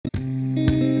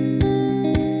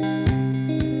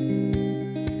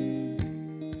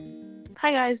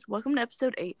Hi guys, welcome to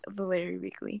episode 8 of the Larry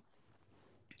Weekly.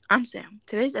 I'm Sam.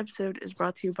 Today's episode is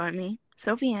brought to you by me,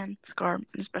 Sophie Ann, Scar, and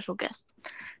a special guest.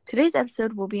 Today's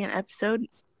episode will be an episode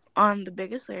on the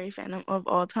biggest Larry fandom of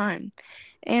all time,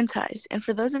 antis. And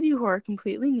for those of you who are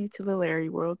completely new to the Larry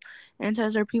world,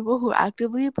 antis are people who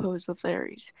actively oppose with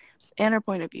Larrys and our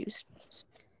point of views.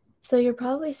 So you're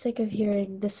probably sick of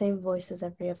hearing the same voices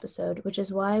every episode, which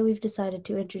is why we've decided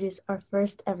to introduce our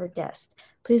first ever guest.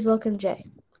 Please welcome Jay.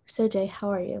 So Jay,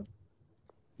 how are you?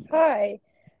 Hi.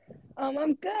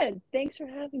 I'm good. Thanks for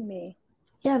having me.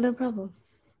 Yeah, no problem.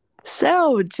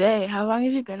 So, Jay, how long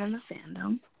have you been in the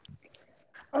fandom?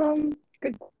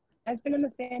 Good. I've been in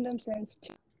the fandom since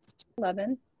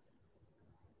 2011.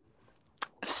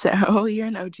 So, you're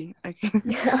an OG. Okay.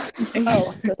 Yeah.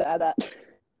 Oh, I'm supposed to add that.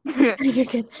 You're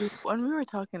good. When we were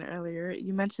talking earlier,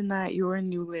 you mentioned that you were a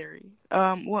new Larry.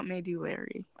 What made you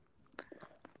Larry?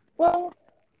 Well,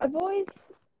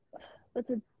 that's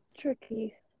a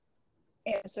tricky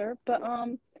answer, but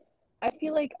I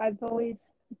feel like I've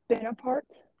always been a part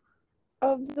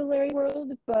of the Larry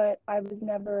world, but I was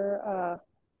never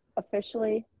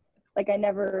officially, I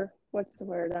never,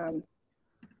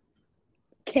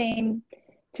 came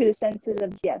to the senses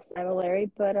of, yes, I'm a Larry,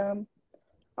 but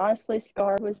honestly,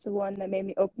 Scar was the one that made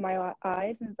me open my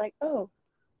eyes and was like, oh,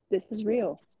 this is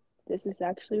real. This is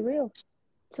actually real.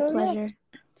 It's a pleasure.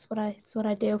 Yeah. It's what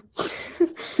I do.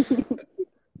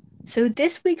 So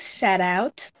this week's shout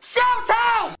out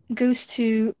goes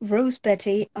to Rose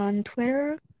Betty on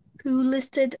Twitter, who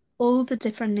listed all the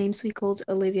different names we called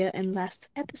Olivia in last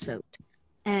episode.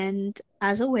 And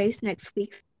as always, next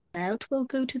week's shout out will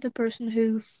go to the person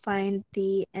who find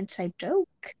the inside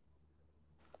joke.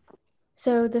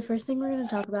 So the first thing we're going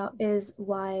to talk about is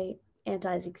why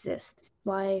antis exist.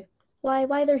 Why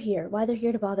they're here. Why they're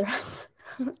here to bother us.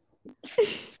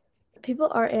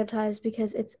 People are antis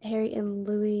because it's Harry and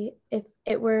Louis. If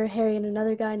it were Harry and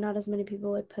another guy, not as many people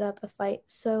would put up a fight.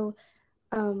 So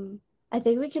I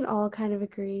think we can all kind of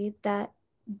agree that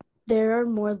there are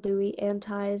more Louis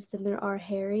antis than there are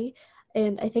Harry.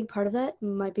 And I think part of that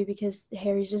might be because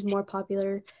Harry's just more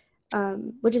popular,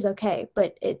 which is okay.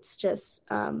 But it's just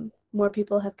more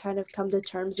people have kind of come to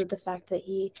terms with the fact that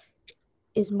he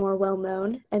is more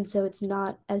well-known. And so it's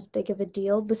not as big of a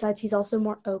deal. Besides, he's also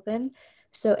more open.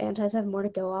 So antis have more to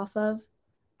go off of,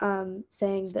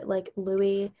 saying that like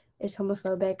Louis is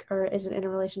homophobic or isn't in a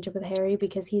relationship with Harry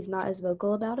because he's not as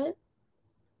vocal about it.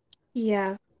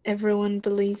 Yeah, everyone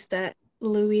believes that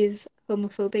Louis is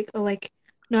homophobic, or like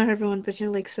not everyone, but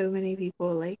so many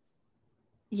people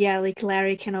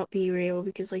Larry cannot be real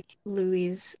because Louis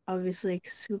is obviously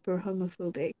super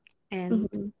homophobic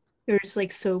and you're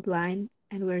just so blind,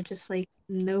 and we're just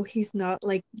no, he's not.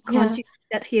 Can't you see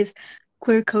that he is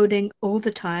queer coding all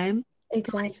the time?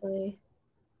 Exactly.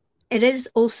 It is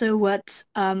also what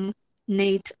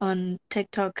Nate on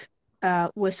TikTok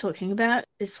was talking about.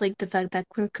 It's the fact that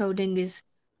queer coding is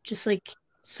just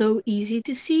so easy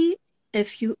to see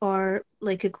if you are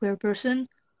a queer person,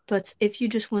 but if you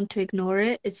just want to ignore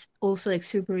it, it's also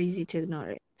super easy to ignore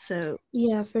it. So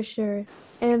yeah, for sure.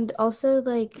 And also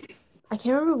I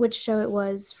can't remember which show it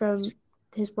was from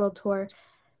his world tour,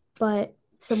 but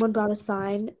someone brought a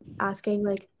sign asking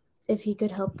if he could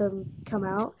help them come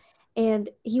out, and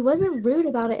he wasn't rude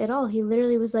about it at all. He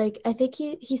literally was I think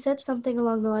he said something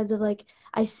along the lines of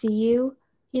I see you,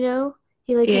 he could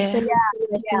say I see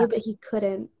you, but he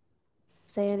couldn't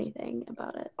say anything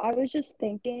about it. I was just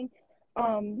thinking,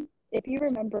 if you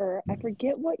remember, I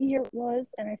forget what year it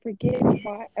was, and I forget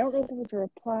why. I don't know if it was a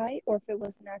reply or if it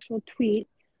was an actual tweet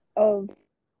of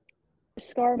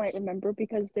Scar might remember,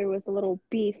 because there was a little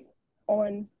beef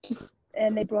on,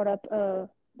 and they brought up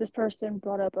this person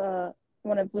brought up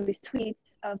one of Louis'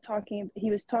 tweets of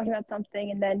he was talking about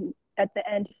something, and then at the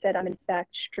end he said, "I'm in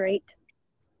fact straight."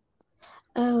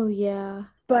 Oh yeah.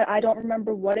 But I don't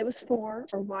remember what it was for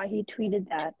or why he tweeted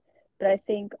that. But I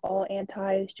think all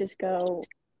antis just go,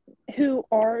 who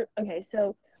are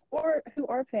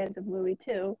fans of Louis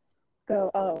too,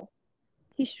 go, oh,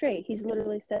 he's straight. He's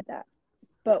literally said that.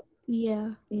 But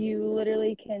yeah, you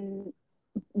literally can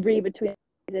read between.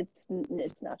 It's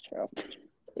not true.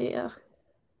 Yeah.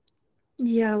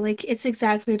 Yeah, it's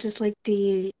exactly just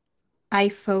the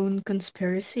iPhone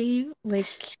conspiracy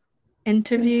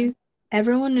interview.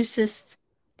 Everyone is just,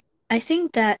 I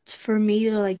think that for me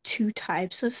there are two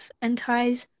types of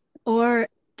antis, or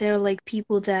they're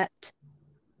people that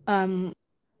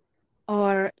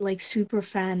are super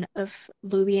fan of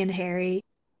Louis and Harry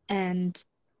and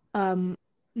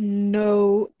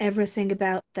know everything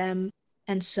about them,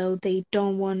 and so they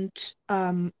don't want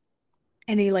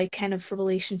any kind of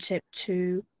relationship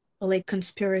to, or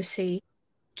conspiracy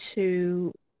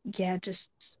to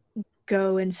just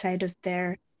go inside of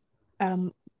their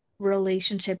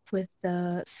relationship with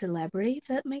the celebrity, if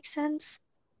that makes sense.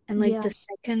 And like Yeah. the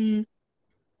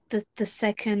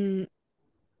second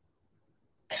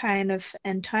kind of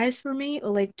entice for me, or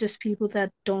like just people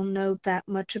that don't know that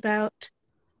much about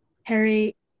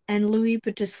Harry and Louis,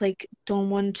 but just like don't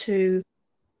want to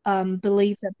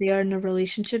believe that they are in a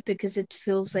relationship because it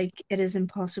feels like it is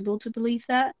impossible to believe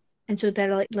that. And so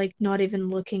they're like not even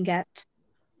looking at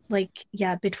like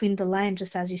between the lines,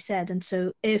 just as you said. And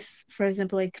so if, for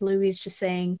example, like Louis is just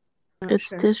saying, not It's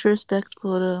sure.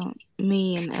 disrespectful to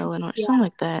me and Eleanor, Yeah. something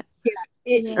like that.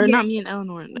 Or not me and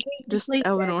Eleanor, just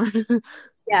Eleanor. He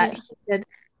said,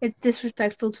 it's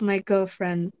disrespectful to my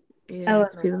girlfriend, Yeah,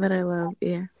 it's Eleanor. people that I love.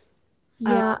 Yeah.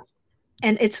 Yeah.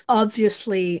 And it's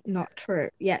obviously not true.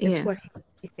 Yeah, it's Yeah. what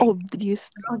he's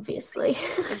saying. Obviously.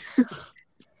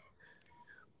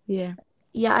 Yeah.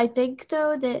 Yeah, I think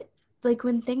though that like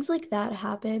when things like that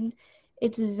happen,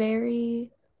 it's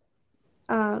very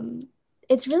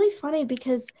it's really funny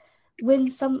because when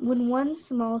one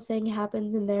small thing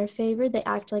happens in their favor, they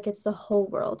act like it's the whole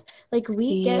world. Like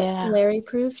we get Yeah. Larry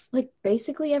proofs like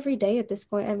basically every day at this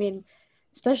point. I mean,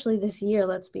 especially this year,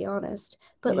 let's be honest.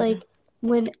 But Yeah. like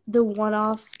when the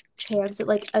one-off chance that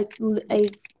like a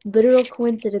literal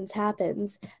coincidence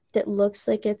happens that looks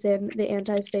like it's in the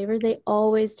anti's favor, they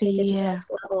always take it to the Yeah.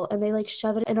 next level and they like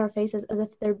shove it in our faces as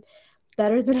if they're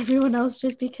better than everyone else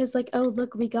just because like, oh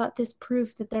look, we got this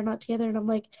proof that they're not together. And I'm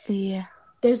like, Yeah.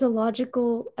 there's a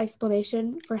logical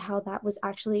explanation for how that was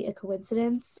actually a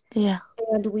coincidence. Yeah.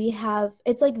 And we have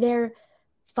it's like their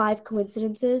 5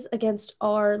 coincidences against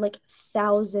our like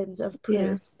thousands of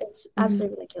proofs. It's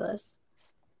absolutely ridiculous.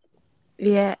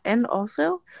 Yeah, and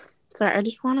also, sorry, I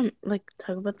just want to like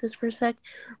talk about this for a sec,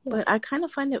 but I kind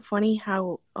of find it funny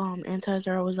how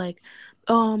Anti-Zara was like,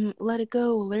 let it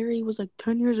go. Larry was like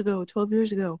 10 years ago, 12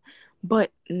 years ago,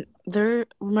 but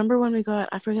remember when we got,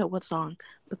 I forget what song,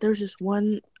 but there's just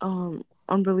one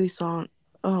unreleased song,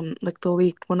 like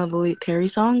one of the leaked Harry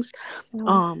songs,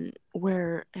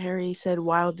 where Harry said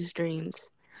 "Wildest Dreams,"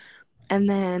 and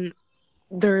then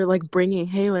they're like bringing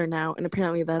Haylor now, and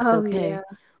apparently that's okay. Yeah.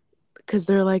 Because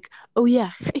they're like, oh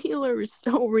yeah, Haylor is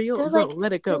so real. They're Bro, like,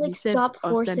 let it go. Like, He said stop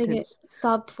a forcing sentence. it.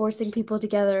 Stop forcing people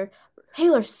together.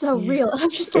 Haylor's so Yeah. real. I'm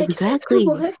just like, exactly.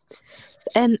 What?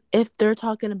 And if they're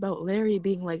talking about Larry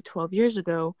being like 12 years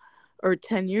ago or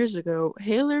 10 years ago,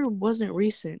 Haylor wasn't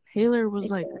recent. Haylor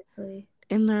was like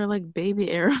in their like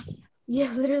baby era.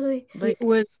 Yeah, literally. Like it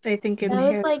was, I think, in that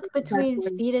was Harry, like between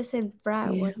fetus and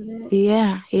brat, wasn't it?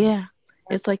 Yeah.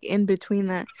 It's like in between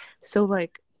that. So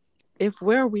like, if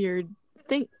we're weird,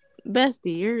 think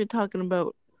bestie, you're talking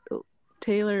about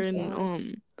Taylor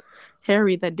and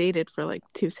Harry that dated for like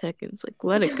 2 seconds. Like,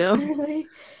 let it go. Literally.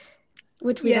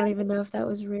 Which we don't even know if that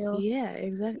was real. Yeah,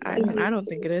 exactly. I don't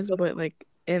think it is, but like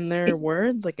in their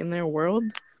words, like in their world,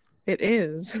 it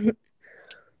is.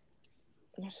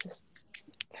 It's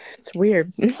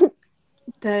weird.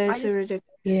 That is so ridiculous.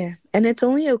 Yeah, and it's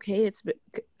only okay.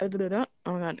 Oh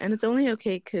my god, and it's only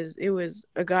okay because it was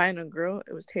a guy and a girl.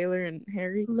 It was Taylor and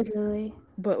Harry. Literally.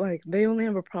 But like they only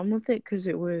have a problem with it because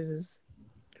it was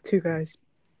 2 guys.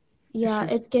 Yeah,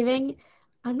 it's giving.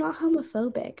 I'm not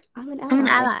homophobic. I'm an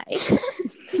ally.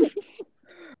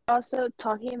 Also,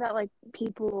 talking about like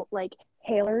people like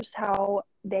Hailers, how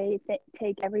they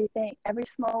take everything, every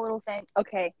small little thing.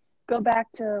 Okay, go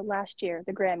back to last year,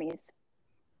 the Grammys.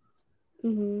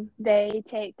 They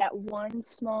take that one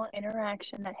small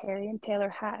interaction that Harry and Taylor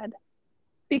had,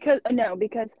 because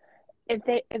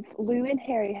if Lou and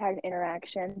Harry had an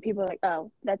interaction, people are like,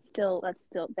 oh, that's still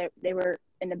they were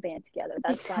in a band together.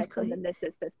 That's aside from them this.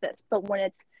 But when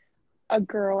it's a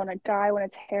girl and a guy, when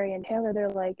it's Harry and Taylor, they're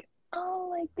like, oh,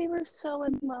 like they were so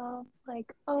in love,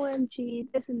 like OMG,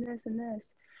 this and this and this.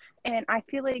 And I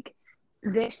feel like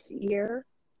this year,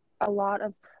 a lot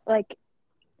of like,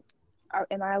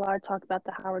 am I allowed to talk about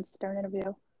the Howard Stern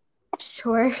interview?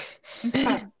 Sure.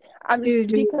 I'm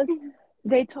just because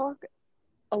they talk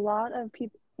a lot of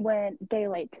people when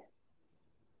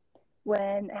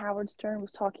Howard Stern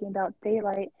was talking about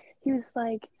Daylight, he was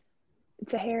like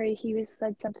to Harry, he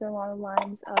said something along the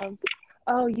lines of,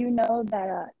 oh, you know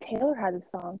that Taylor has a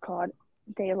song called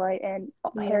Daylight, and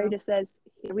Harry just says,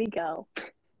 here we go.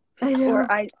 I know.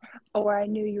 Or I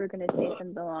knew you were going to say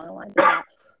something along the lines of that.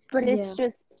 But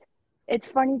it's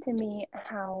funny to me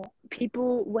how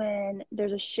people, when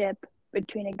there's a ship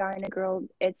between a guy and a girl,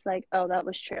 it's like, oh, that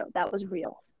was true. That was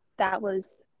real. That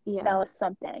was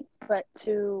something. But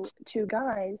to two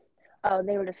guys, oh,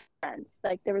 they were just friends.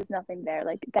 Like there was nothing there.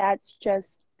 Like that's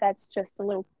just a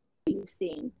little you've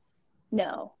seen.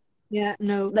 No, Yeah,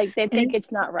 no. Like they And think it's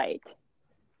it's not right.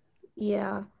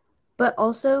 Yeah. But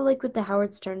also like with the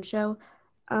Howard Stern show,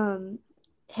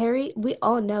 Harry, we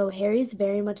all know Harry's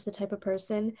very much the type of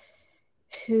person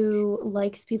who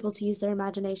likes people to use their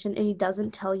imagination and he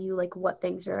doesn't tell you like what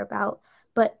things are about.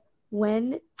 But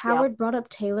when Howard brought up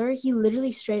Taylor, he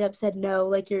literally straight up said no,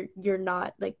 like you're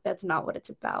not like that's not what it's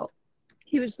about.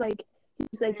 He was like,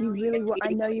 you really want. I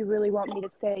know you really want me to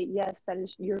say yes.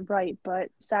 You're right, but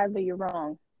sadly, you're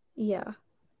wrong. Yeah.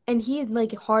 And he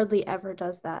like hardly ever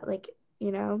does that. Like,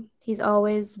 he's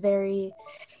always very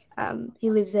he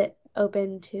leaves it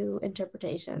open to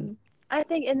interpretation. I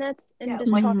think, and just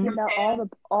Mhm. talking about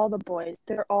all the boys,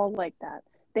 they're all like that.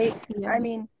 Yeah. I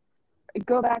mean,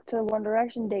 go back to One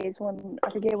Direction days when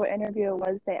I forget what interview it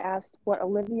was. They asked what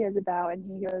Olivia is about, and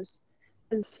he goes,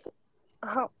 "Is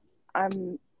how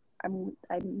I'm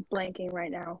blanking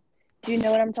right now. Do you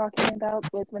know what I'm talking about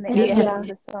with when they Yeah. asked him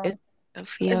the song? It's a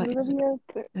feel. Is Olivia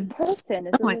a person?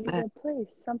 Is Something like Olivia a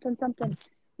place? Something.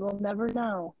 We'll never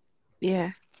know."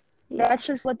 Yeah. That's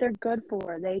just what they're good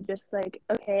for. They just like,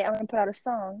 okay, I'm gonna put out a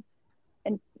song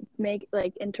and make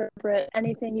like interpret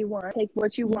anything you want, take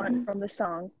what you want from the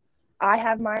song. I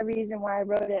have my reason why I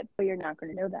wrote it, but you're not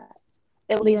gonna know that.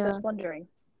 It leaves us wondering.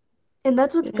 And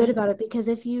that's what's good about it, because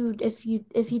if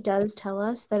he does tell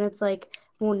us, then it's like,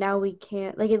 well, now we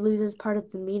can't, like, it loses part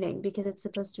of the meaning because it's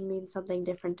supposed to mean something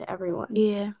different to everyone.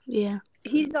 Yeah, yeah.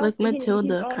 He's also, like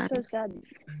Matilda he's also said,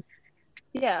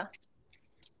 yeah.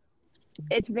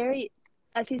 It's very,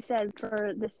 as he said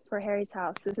for Harry's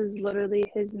House, this is literally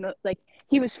his like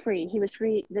he was free.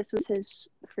 This was his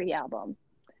free album.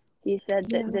 He said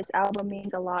that this album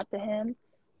means a lot to him.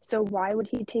 So why would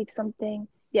he take something?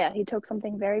 Yeah, he took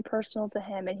something very personal to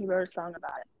him and he wrote a song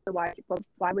about it. So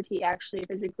why would he actually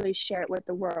physically share it with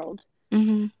the world?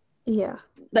 Mm-hmm. Yeah.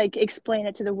 Like explain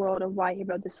it to the world of why he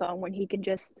wrote the song when he can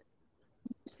just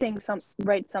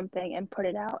write something and put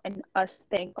it out and us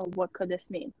think, oh, what could this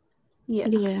mean?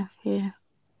 Yeah. Yeah.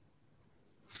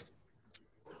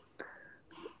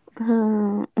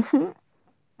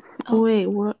 Wait,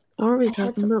 what were we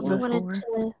talking about before?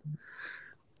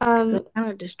 Because I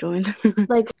kind of just joined.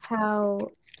 Like how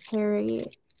Harry,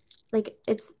 like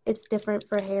it's different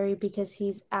for Harry because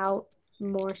he's out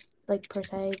more, like, per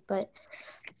se, but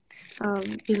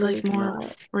he's like more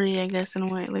not. free, I guess, in a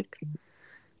way. Like,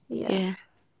 yeah.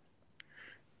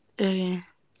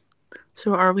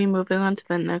 So are we moving on to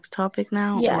the next topic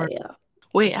now? Yeah, or... yeah.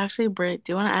 Wait, actually, Britt,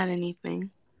 do you want to add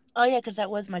anything? Oh yeah, because that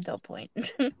was my dot point.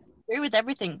 Agree with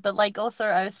everything, but like also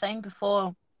I was saying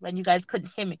before when you guys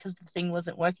couldn't hear me because the thing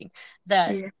wasn't working,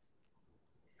 that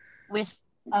with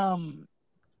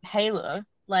Halo,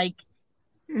 like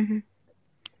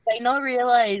they not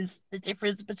realize the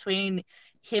difference between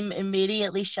him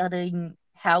immediately shutting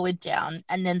Howard down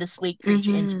and then the Sweet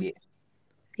Creature interview.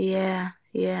 Yeah.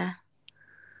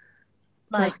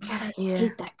 Like, I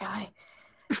hate that guy.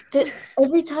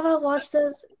 Every time I watch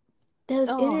those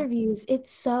interviews,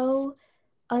 it's so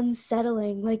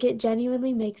unsettling. Like, it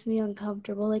genuinely makes me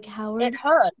uncomfortable. Like, Howard. It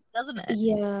hurts, doesn't it?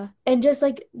 Yeah. And just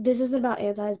like, this isn't about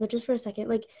antis, but just for a second,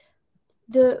 like,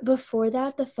 before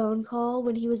that, the phone call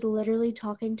when he was literally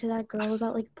talking to that girl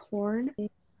about like porn.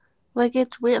 Like,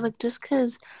 it's weird. Like, just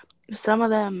because some of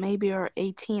them maybe are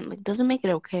 18, like, doesn't make it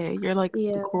okay. You're like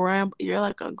you're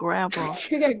like a grandpa.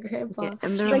 You're a grandpa. Yeah,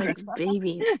 and they're like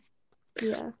babies.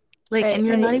 Yeah. Like, and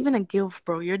you're not even a gilf,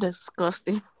 bro. You're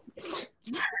disgusting.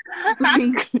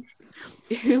 Like,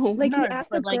 you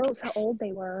asked the girls how old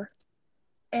they were,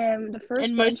 and the first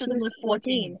and most of them were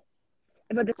 14.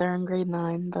 But they're in grade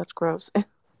 9. That's gross.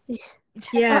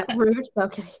 Yeah. Rude.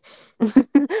 Okay.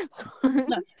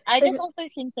 No, I don't also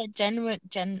think that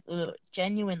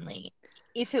genuinely,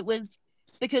 if it was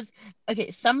because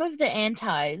some of the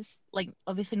antis, like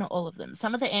obviously not all of them,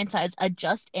 some of the antis are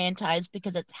just antis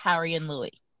because it's Harry and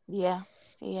Louis. Yeah.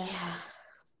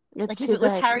 Like if it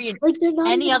was Harry and like they're not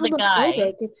any other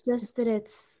guy, it's just that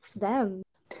it's them.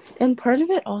 And part of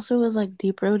it also was like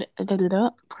deep-rooted.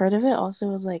 Part of it also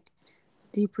was like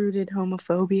deep-rooted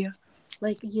homophobia.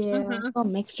 Like, a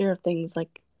mixture of things.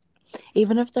 Like,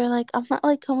 even if they're like, I'm not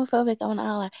like homophobic, I'm an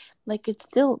ally. Like, it's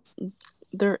still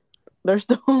they're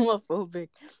still homophobic.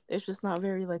 It's just not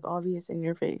very like obvious in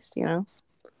your face, you know.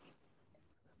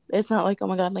 It's not like, oh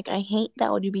my god, like I hate the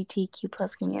LGBTQ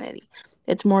plus community.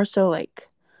 It's more so like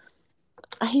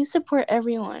I support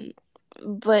everyone,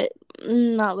 but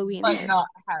not Louis and Harry. Not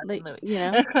Harry like, Louis. You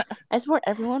know, I support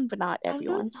everyone, but not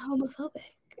everyone. I'm not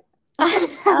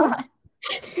homophobic.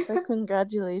 So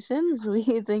congratulations, we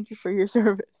thank you for your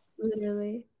service.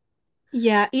 Literally.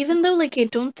 Yeah, even though like I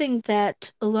don't think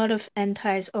that a lot of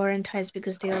antis are antis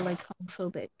because they are like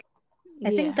homophobic.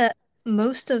 I think that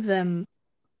most of them,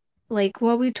 like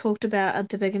what we talked about at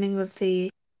the beginning of the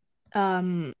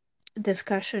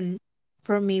discussion,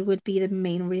 for me would be the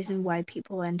main reason why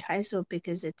people are entitled,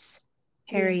 because it's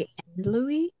Harry and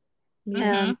Louis.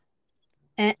 Mhm.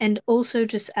 And also,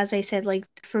 just as I said, like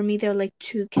for me there are like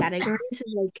two categories.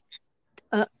 Like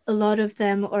a lot of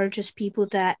them are just people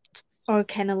that are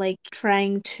kind of like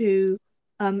trying to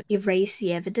erase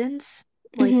the evidence.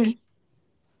 Like Mhm.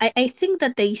 I think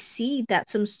that they see that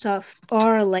some stuff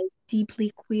are like deeply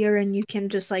queer and you can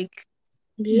just like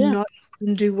Yeah. not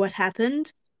do what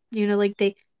happened. You know, like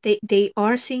they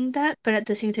are seeing that, but at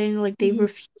the same time, like they Mhm.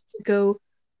 refuse to go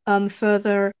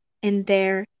further in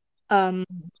their um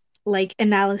like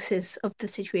analysis of the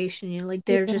situation. You know, like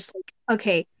they're Yeah. just like,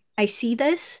 okay, I see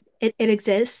this, it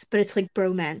exists, but it's like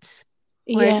bromance.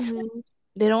 Or Yeah. it's Mhm.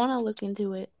 They don't want to look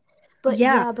into it. But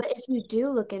yeah, yeah, but if you do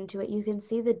look into it, you can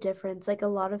see the difference. Like a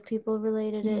lot of people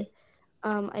related Mhm. it,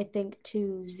 I think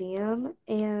to Ziam,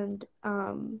 and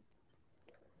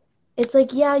it's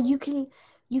like yeah, you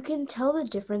can tell the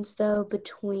difference though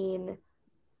between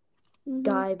Mhm.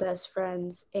 guy best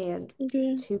friends and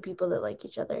Yeah. two people that like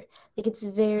each other. Like it's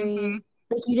Mhm. very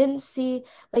like you didn't see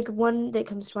like one that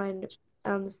comes to mind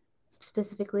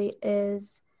specifically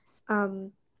is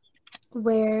um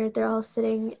where they're all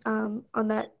sitting on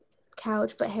that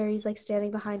couch, but Harry's like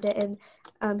standing behind it,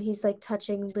 and he's like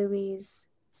touching Louis's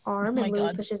Oh arm, my and Louis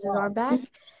god. pushes his arm back,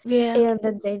 Yeah. and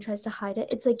then Zane tries to hide it.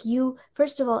 It's like you,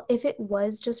 first of all, if it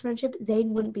was just friendship,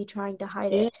 Zane wouldn't be trying to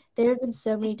hide Yeah. it. There have been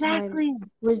so many Exactly. times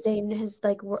where Zane has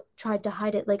like tried to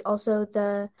hide it. Like also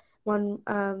the one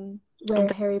where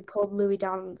Harry pulled Louis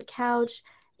down on the couch,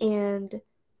 and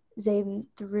Zane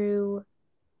threw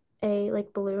a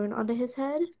like balloon onto his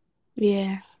head.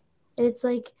 Yeah. And it's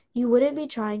like you wouldn't be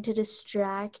trying to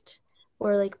distract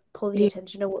or like pull the Yeah.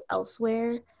 attention elsewhere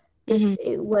Mhm.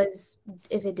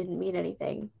 if it didn't mean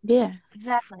anything. Yeah.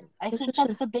 Exactly. I This think is that's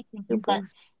just the big thing is that super.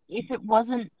 if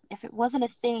it wasn't a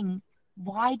thing,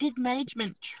 why did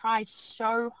management try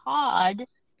so hard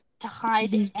to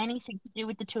hide Mhm. anything to do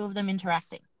with the two of them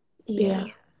interacting? Yeah.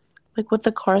 Yeah. Like with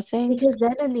the car thing. Because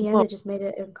then in the end Well, it just made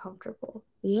it uncomfortable.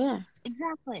 yeah.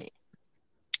 Exactly.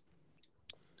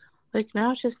 Like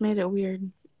now it's just made it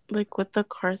weird. Like with the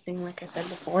car thing, like I said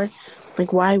before.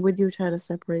 Like why would you try to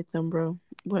separate them, bro?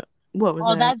 What was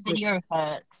Oh, that? that Like video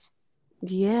hurts.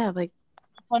 yeah, like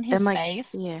On and his like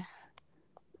face. yeah.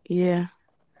 Yeah.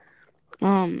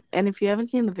 And if you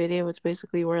haven't seen the video, it's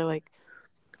basically where like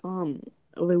um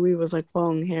Louis was like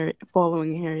following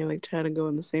Harry, like trying to go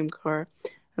in the same car,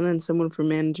 and then someone from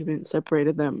management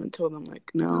separated them and told them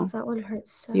like, Oh, no, that one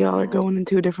hurts so y'all are bad. going in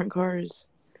two different cars.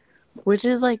 Which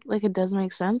is like it does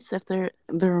make sense if they're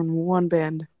in one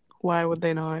band. Why would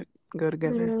they not go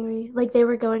together? Literally. Like they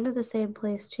were going to the same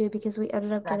place too because we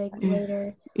ended up getting Exactly.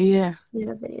 later, Yeah,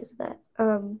 videos of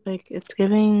that. like it's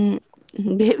giving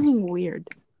weird.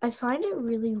 I find it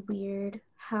really weird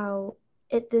how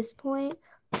at this point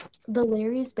the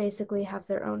Larrys basically have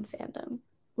their own fandom.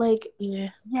 Like Yeah,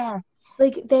 Yes.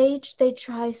 they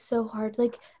try so hard.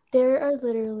 Like there are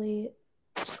literally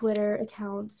Twitter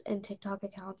accounts and TikTok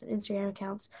accounts and Instagram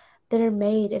accounts that are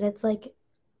made, and it's like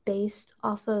based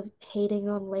off of hating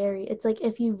on Larry. It's like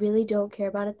if you really don't care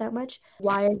about it that much,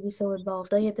 why are you so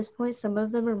involved? Like at this point, some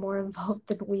of them are more involved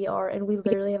than we are, and we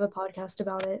literally have a podcast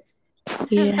about it.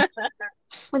 yeah,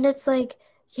 And it's like,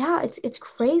 yeah, it's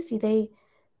crazy.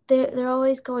 They're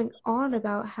always going on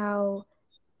about how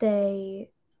they,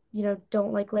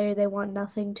 don't like Larry. They want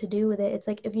nothing to do with it. It's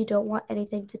like if you don't want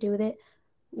anything to do with it,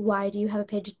 why do you have a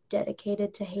page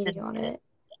dedicated to hating on it?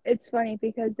 It's funny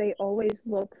because they always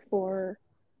look for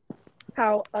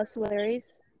how us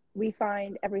Larrys, we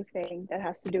find everything that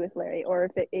has to do with Larry, or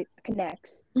if it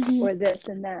connects, Mhm. or this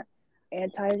and that.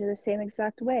 And Ties are the same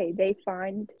exact way. They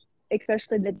find,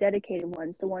 especially the dedicated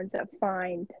ones, the ones that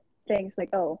find things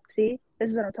like, oh, see, this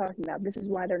is what I'm talking about. This is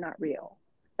why they're not real.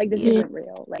 Like, this yeah, isn't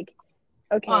real. Like,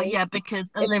 okay. Oh yeah, because if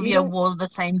you Olivia don't, wore the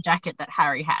same jacket that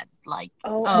Harry had. Like,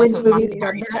 oh, oh, so When it must Louis be done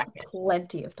Harry's that jacket.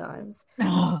 plenty of times.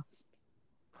 Ugh.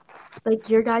 Like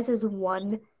your guys is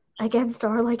one against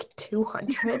our like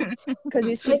 200. because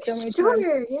you see Like so many times,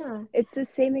 sure, yeah. it's the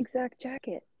same exact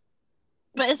jacket.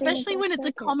 But The same especially when exact it's a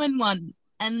jacket. common one,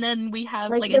 and then we have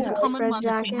Like like the it's a Yeah. common boyfriend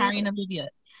one between Harry jacket. and Olivia,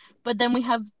 but then we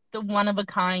have the one of a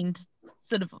kind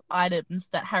sort of items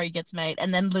that Harry gets made,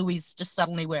 and then Louis just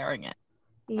suddenly wearing it.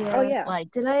 Yeah. Oh, yeah.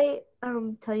 Like, Did I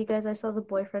tell you guys I saw the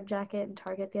boyfriend jacket in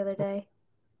Target the other day?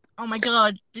 oh my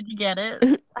god, did you get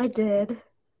it? I did.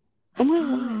 Oh my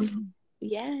god,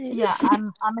 yes. Yeah,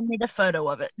 I'm gonna need a photo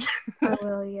of it. I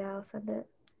will, yeah, I'll send it.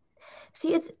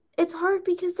 See, it's hard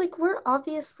because like we're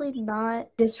obviously not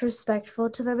disrespectful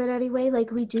to them in any way.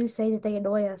 Like we do say that they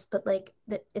annoy us, but like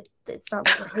that it's not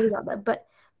like we're hating on them. But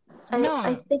I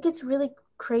No. think it's really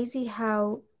crazy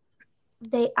how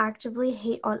they actively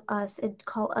hate on us and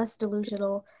call us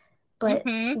delusional, but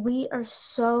Mm-hmm. we are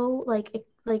so like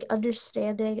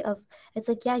understanding of it's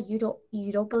like yeah, you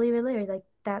don't believe in Larry, like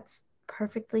that's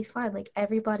perfectly fine. Like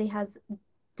everybody has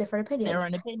different Their opinions.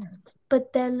 own opinions.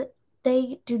 But then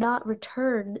they do not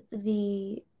return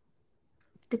the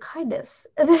kindness.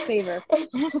 Favor.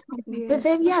 It's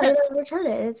Yeah. yeah, they don't return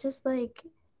it. It's just like,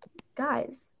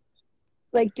 guys.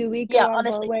 Like, do we Yeah, go out of our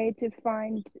honestly. way to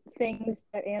find things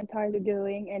that antis are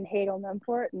doing and hate on them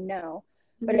for it? No.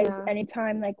 But as Yeah.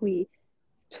 anytime like we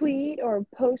tweet or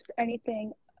post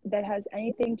anything that has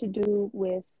anything to do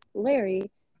with Larry,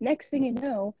 next thing you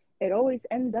know, it always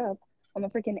ends up on the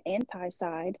freaking anti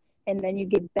side, and then you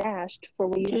get bashed for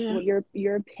Yeah. what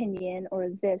your opinion or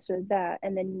this or that,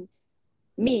 and then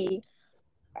me,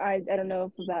 I don't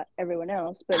know about everyone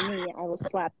else, but me, I will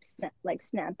snap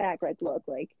back, like, look,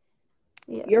 like,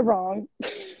 Yeah. you're wrong.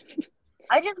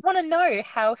 I just want to know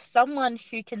how someone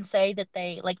who can say that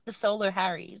they like the Solo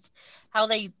Harrys, how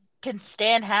they can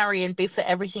stand Harry and be for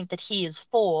everything that he is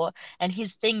for, and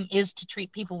his thing is to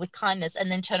treat people with kindness,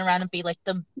 and then turn around and be like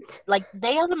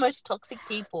they are the most toxic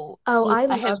people Oh, Yeah. I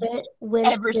I have love it when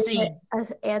ever they're seen. an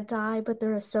anti, but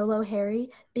they're a solo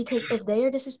Harry. Because if they are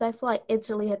disrespectful, I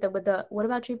instantly hit them with the "What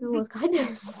about treat people with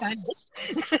kindness?" Kindness.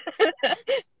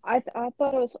 I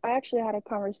thought it was. I actually had a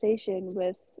conversation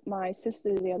with my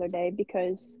sister the other day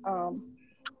because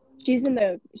she's in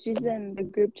the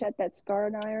group chat that Scar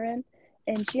and I are in,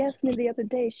 and she asked me the other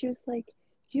day. She was like,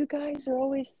 "You guys are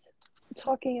always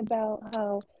talking about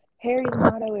how Harry's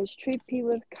motto is treat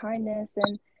people with kindness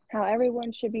and how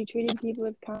everyone should be treating people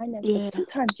with kindness, but Yeah.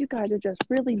 sometimes you guys are just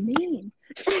really mean."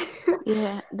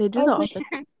 Yeah. They I do was that all like, the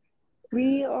time.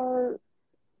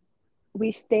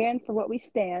 we stand for what we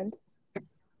stand.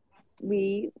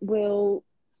 We will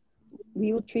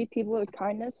treat people with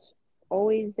kindness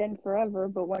always and forever,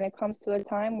 but when it comes to a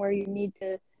time where you need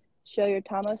to show your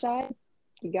Tomo side,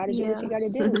 you got to do what Yeah. you got to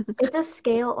do. It's a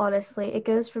scale, honestly. It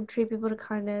goes from treat people to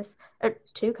kindness, or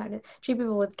to kindness, treat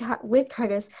people with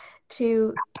kindness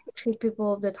to treat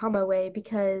people the Tama way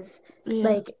because, Yeah.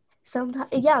 like,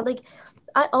 sometimes, yeah, like,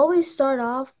 I always start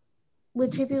off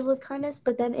with treat people with kindness,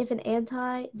 but then if an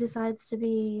anti decides to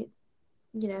be,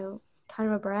 kind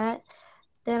of a brat,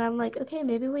 then I'm like, okay,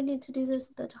 maybe we need to do this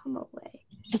the Tama way.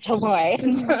 It's a lie.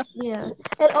 Yeah.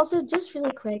 And also, just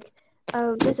really quick,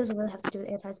 this doesn't really have to do with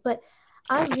antis, but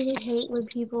I really hate when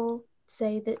people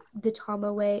say that the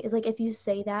Tama way is like if you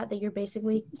say that you're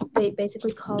basically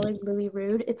calling Louis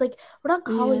rude. It's like we're not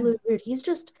calling Yeah. Louis rude. He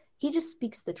just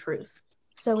speaks the truth.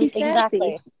 So He's it's sassy.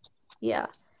 Exactly. yeah.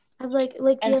 I'm like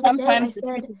the And other day I sometimes the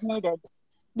truth said is needed.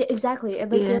 yeah, exactly.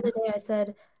 And like the Yeah. other day I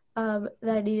said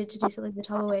that I needed to do something the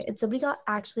Tama way, and somebody got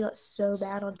so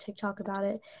mad on TikTok about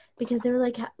it because they were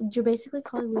like, "You're basically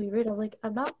calling Louis rude." I'm like,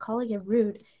 "I'm not calling him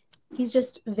rude. He's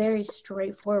just very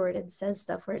straightforward and says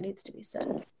stuff where it needs to be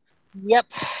said."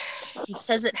 Yep. He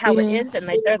says it how it Yeah. is, and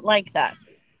they don't like that.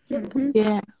 Yep. Mm-hmm.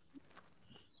 Yeah.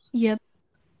 Yep.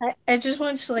 I just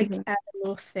wanted to Okay. add a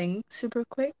little thing super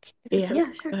quick. If it's Yeah. okay. Yeah,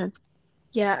 Go sure. ahead.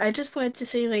 Yeah, I just wanted to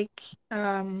say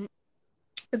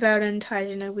about Untied,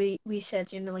 we said,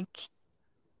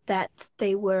 that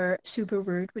they were super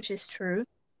rude, which is true.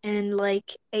 And I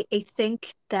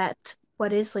think that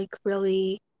what is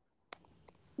really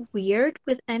weird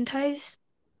with Unties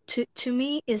to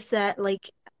me is that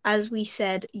as we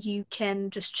said, you can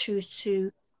just choose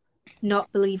to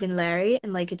not believe in Larry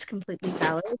and it's completely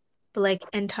valid. But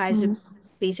Unties are Mhm.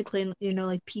 basically,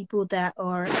 people that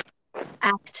are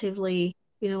actively,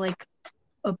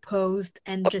 opposed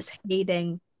and just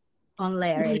hating on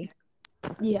Larry,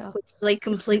 Yeah. which is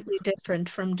completely different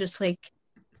from just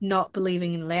not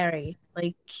believing in Larry.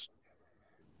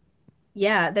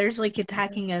 Yeah, there's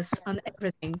attacking us on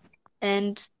everything.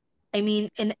 And I mean,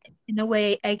 in a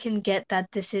way, I can get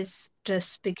that this is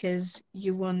just because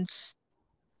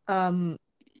um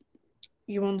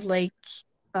you want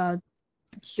uh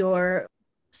your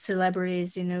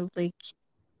celebrities, to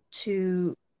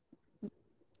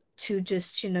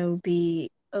just, be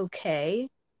okay.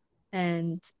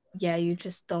 And yeah, you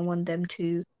just don't want them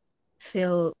to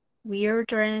feel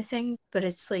weird or anything, but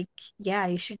it's yeah,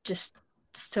 you should just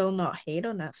still not hate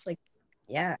on us.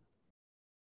 Yeah.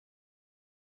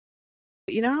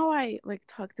 You know how I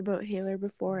talked about Haler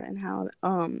before and how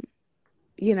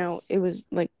it was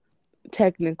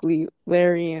technically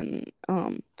Larry and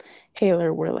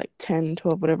Haler were 10,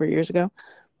 12, whatever years ago.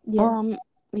 Yeah.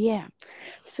 Yeah.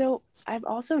 So I've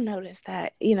also noticed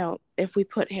that, you know, if we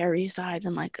put Harry aside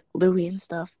and like Louis and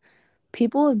stuff,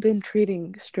 people have been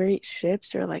treating straight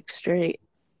ships or like straight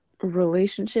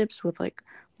relationships with like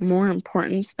more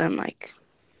importance than like,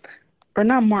 or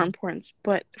not more importance,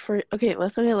 but for, okay,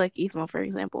 let's look at like Ethmo, for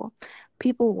example.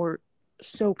 People were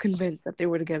so convinced that they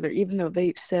were together, even though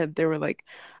they said they were like,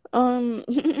 um,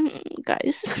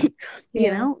 guys, you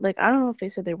Yeah. know, like I don't know if they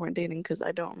said they weren't dating because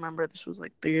I don't remember. This was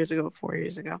like 3 years ago, 4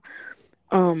 years ago.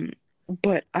 Um,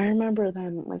 but I remember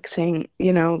them like saying,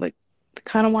 you know, like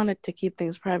kind of wanted to keep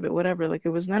things private, whatever. Like it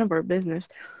was none of our business.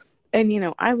 And you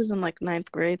know, I was in like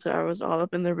ninth grade, so I was all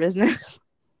up in their business.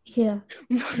 Yeah.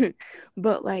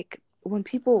 But like when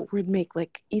people would make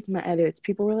like Ithma edits,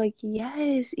 people were like,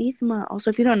 "Yes, Ithma."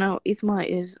 Also, if you don't know, Ithma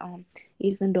is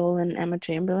Ethan Dolan and Emma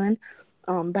Chamberlain.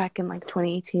 Back in like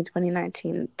 2018,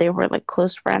 2019, they were like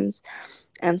close friends,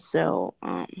 and so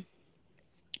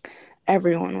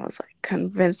everyone was like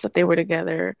convinced that they were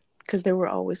together because they were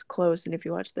always close. And if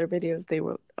you watch their videos, they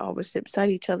would always sit beside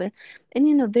each other, and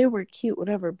you know they were cute,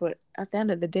 whatever. But at the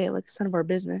end of the day, like it's none of our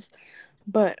business.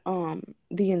 But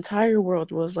the entire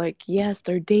world was like, yes,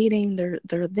 they're dating,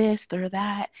 they're this, they're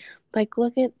that. Like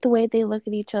look at the way they look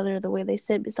at each other, the way they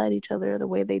sit beside each other, the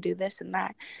way they do this and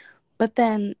that. But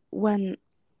then when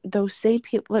those same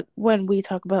people, like when we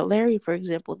talk about Larry, for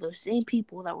example, those same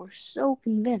people that were so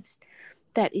convinced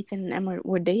that Ethan and Emma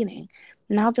were dating,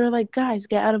 now they're like, guys,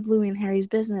 get out of Louis and Harry's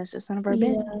business. It's none of our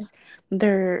Yeah. business.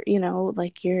 They're, you know,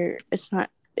 like it's not,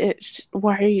 it's,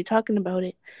 why are you talking about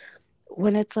it?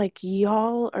 When it's like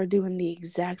y'all are doing the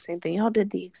exact same thing. Y'all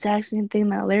did the exact same thing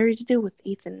that Larry's do with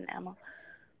Ethan and Emma.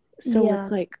 So Yeah.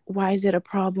 it's like, why is it a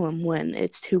problem when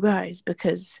it's two guys?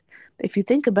 Because if you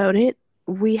think about it,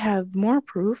 we have more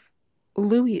proof.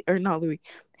 Louis, or not Louis,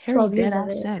 Harry 12 years of deadass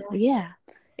it, in said, fact. yeah,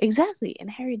 exactly. And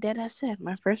Harry deadass said,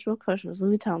 my first real crush was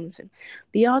Louis Tomlinson.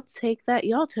 But y'all take that,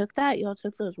 y'all took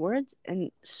those words and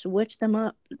switched them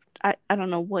up. I don't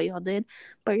know what y'all did,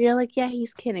 but you're like, yeah,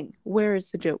 he's kidding. Where is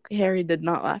the joke? Harry did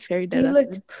not laugh. Harry He deadass said,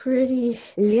 looked pretty,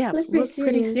 yeah, looked pretty looked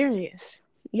pretty serious. serious.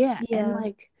 Yeah, and Yeah,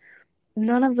 like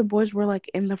none of the boys were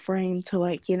like in the frame to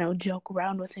like, you know, joke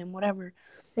around with him, whatever.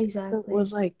 So it exactly.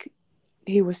 was like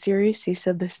he was serious. He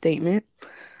said the statement,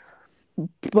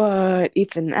 but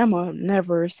Ethan and Emma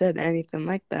never said anything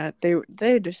like that.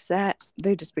 They just sat.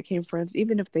 They just became friends,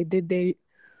 even if they did date.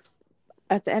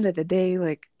 At the end of the day,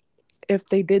 like if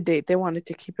they did date, they wanted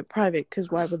to keep it private because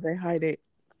why would they hide it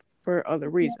for other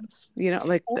reasons? You know,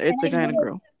 like And it's a I guy and a feel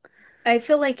girl. I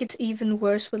feel like it's even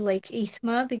worse with like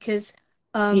Ithma because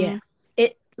Yeah,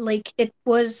 it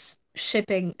was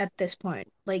shipping at this point.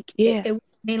 Like yeah, it was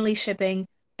mainly shipping,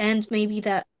 and maybe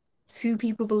that few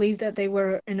people believed that they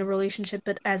were in a relationship,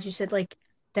 but as you said, like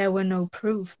there were no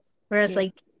proof. Whereas yeah.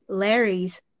 like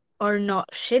Larry's are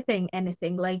not shipping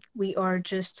anything. Like we are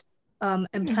just Mm-hmm.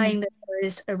 implying that there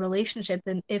is a relationship,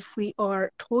 and if we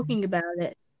are talking about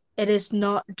it, it is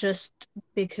not just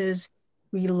because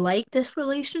we like this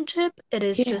relationship. It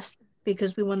is Yeah. just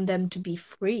because we want them to be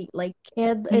free. Like,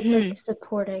 And it's Mm-hmm. like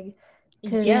supporting.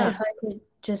 Because yeah, if I could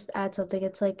just add something,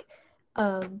 it's like,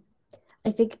 um,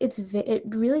 I think it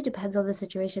really depends on the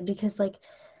situation because like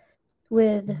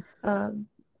with Emma,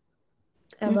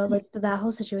 Mm-hmm. like that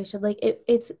whole situation, like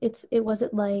it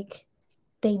wasn't like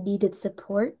they needed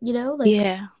support, you know? Like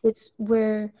Yeah. it's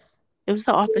where It was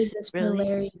the doing opposite, this for really.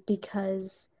 Larry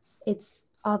because it's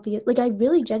obvious. Like I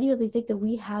really genuinely think that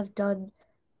we have done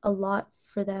a lot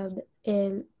for them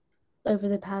in over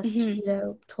the past,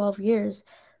 Mm-hmm. 12 years.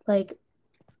 Like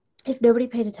if nobody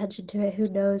paid attention to it, who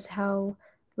knows how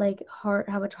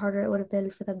much harder it would have been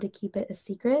for them to keep it a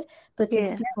secret. But since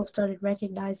Yeah. people started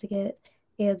recognizing it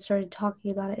and started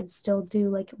talking about it and still do,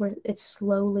 like where it's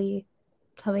slowly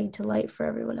coming to light for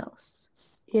everyone else.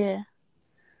 Yeah.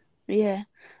 Yeah.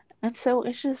 And so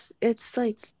it's just, it's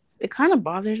like, it kind of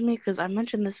bothers me because I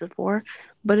mentioned this before,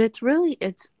 but it's really,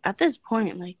 it's at this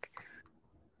point, like,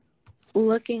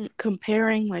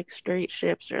 comparing like straight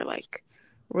ships or like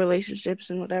relationships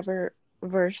and whatever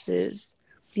versus,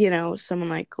 you know, someone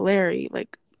like Larry,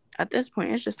 like, at this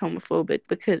point, it's just homophobic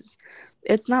because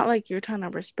it's not like you're trying to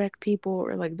respect people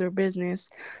or like their business.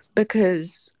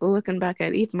 Because looking back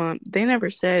at Ethma, they never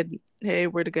said, hey,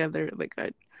 we're together. Like,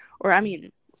 or I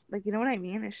mean, like, you know what I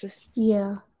mean? It's just,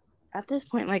 Yeah. at this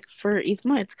point, like for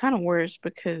Ithma, it's kind of worse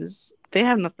because they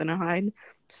have nothing to hide.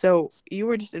 So you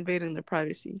were just invading their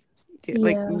privacy.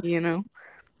 Like, Yeah. you know,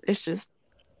 it's just,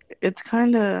 it's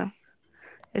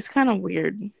it's kind of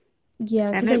weird, Yeah,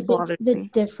 and because I it think bothers the me.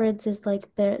 difference is like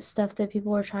the stuff that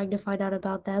people were trying to find out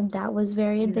about them, that was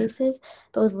very Yeah. invasive.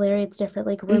 But with Larry, it's different.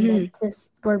 Like Hmm.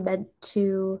 we're meant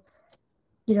to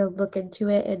look into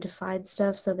it and define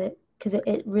stuff so that because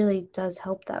it really does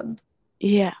help them.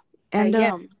 Yeah. And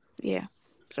yeah. yeah.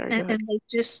 Sorry, go ahead. And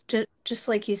like just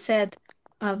like you said,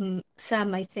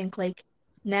 Sam, I think like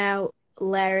now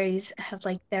Larry's have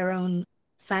like their own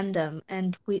fandom,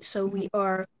 and we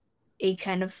are a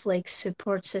kind of like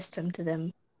support system to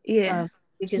them. Yeah.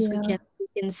 Because we Yeah.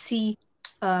 can see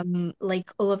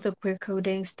like all of the queer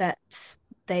codings that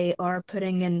they are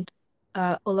putting in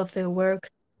all of their work,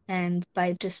 and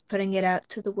by just putting it out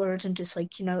to the world and just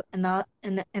like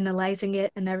analyzing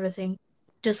it and everything,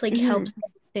 just like helps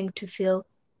everything to feel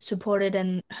supported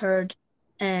and heard.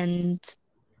 And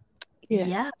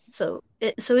Yeah. so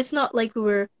it's not like we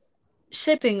were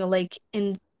shipping or like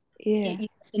Yeah.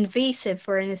 invasive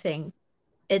or anything.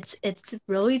 It's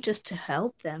really just to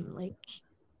help them, like.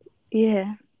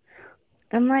 Yeah.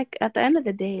 And like at the end of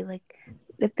the day, like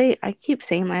if I keep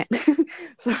saying that,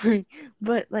 sorry,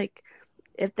 but like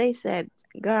if they said,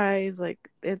 guys, like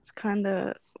it's kind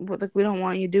of like we don't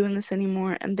want you doing this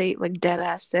anymore, and they like dead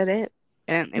ass said it,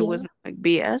 and it Yeah. wasn't like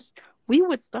BS, we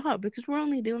would stop because we're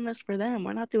only doing this for them.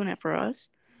 We're not doing it for us.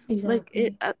 Like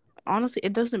Exactly. honestly,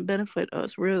 it doesn't benefit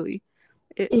us really.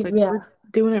 Like Yeah. we're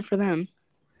doing it for them.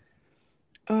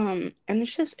 And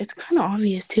it's kind of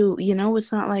obvious too.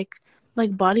 It's not like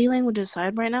body language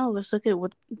aside right now. Let's look at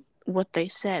what they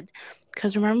said.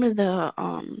 Because remember the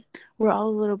we're all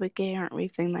a little bit gay, aren't we?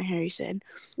 Thing that Harry said.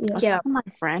 Yeah. I saw my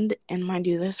friend, and mind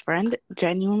you, this friend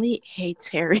genuinely hates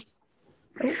Harry.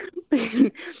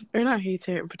 Or not hates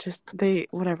Harry, but just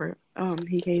whatever.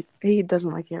 He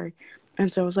doesn't like Harry.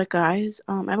 And so I was like, guys,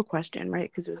 I have a question, right?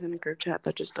 Because it was in a group chat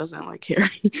that just doesn't like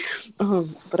Harry.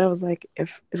 But I was like,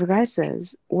 if a guy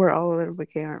says we're all a little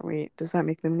bit gay, aren't we? Does that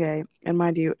make them gay? And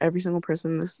mind you, every single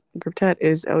person in this group chat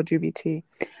is LGBT.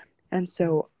 And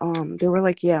so they were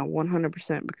like, yeah,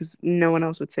 100%, because no one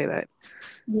else would say that.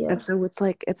 Yeah. And so it's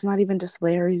like, it's not even just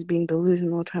Larry's being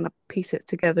delusional, trying to piece it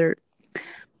together.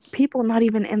 People not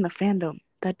even in the fandom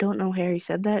that don't know Harry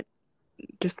said that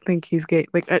just think he's gay.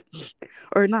 Like,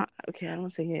 or not. Okay, I don't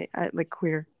want to say gay. Like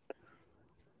queer.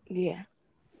 Yeah.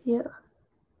 Yeah.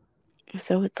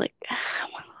 So it's like,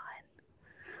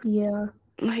 Yeah.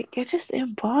 like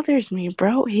it bothers me,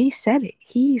 bro. He said it.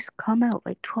 He's come out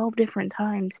like 12 different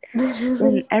times in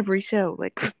Literally. every show.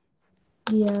 Like,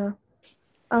 Yeah.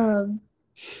 But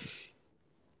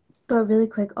really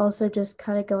quick, also just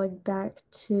kind of going back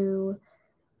to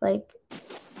like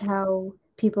how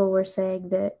people were saying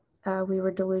that we were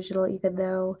delusional, even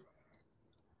though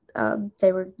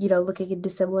they were, looking into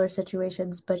similar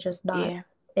situations, but just not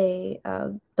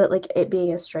but like it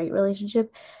being a straight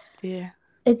relationship. Yeah.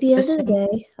 At the end of the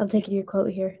day, I'm taking your quote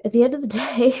here. At the end of the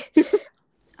day,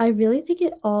 I really think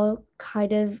it all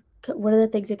kind of, one of the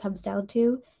things it comes down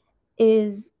to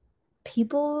is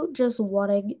people just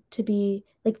wanting to be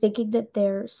like thinking that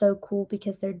they're so cool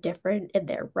because they're different and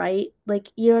they're right.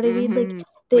 Like, you know what I mean? Like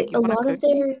Like, you a want lot a of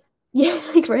cookie? their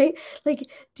like right? Like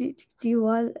do you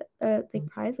want like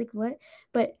prize? Like what?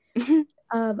 But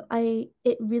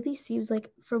it really seems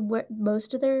like from what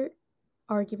most of their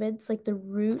arguments, like the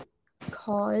root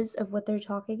cause of what they're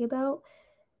talking about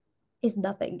is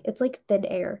nothing. It's like thin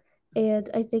air. And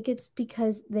I think it's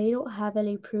because they don't have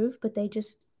any proof, but they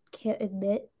just can't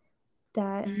admit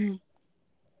that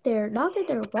they're not that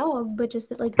they're wrong, but just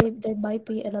that like there might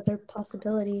be another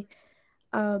possibility.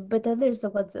 But then there's the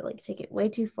ones that like take it way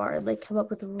too far and like come up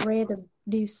with random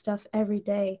new stuff every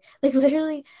day. Like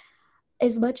literally,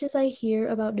 as much as I hear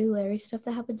about new Larry stuff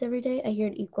that happens every day, I hear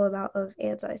an equal amount of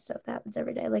anti stuff that happens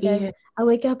every day. Like I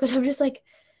wake up and I'm just like,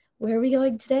 where are we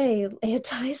going today?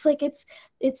 Anti's like it's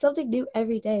something new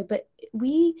every day. But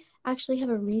we actually have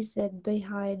a reason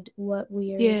behind what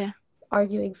we're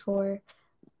arguing for.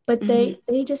 But they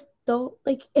just don't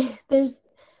like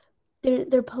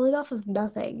they're pulling off of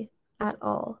nothing at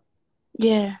all.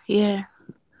 Yeah. It's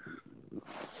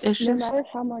No just matter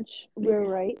how much we're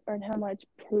right or how much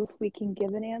proof we can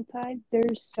give an anti,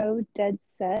 they're so dead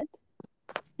set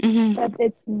that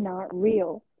it's not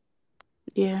real.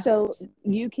 Yeah. So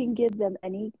you can give them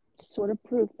any sort of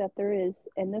proof that there is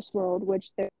in this world,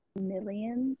 which there are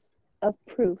millions of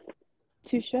proof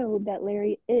to show that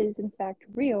Larry is in fact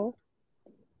real.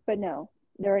 But no,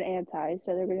 they're an anti,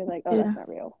 so they're gonna be like, oh, that's not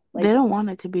real. Like, they don't want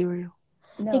it to be real.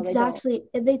 No, exactly.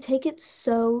 And they take it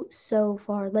so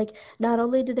far. Like not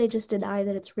only do they just deny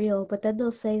that it's real, but then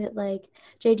they'll say that like,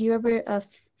 Jay, do you remember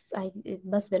it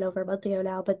must have been over a month ago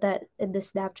now, but that in the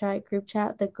Snapchat group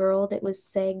chat, the girl that was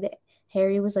saying that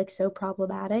Harry was like so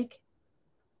problematic?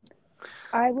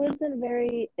 I wasn't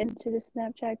very into the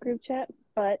Snapchat group chat,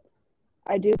 but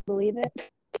I do believe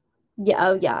it. Yeah,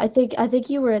 oh yeah. I think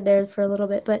you were in there for a little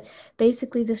bit, but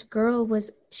basically this girl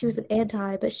she was an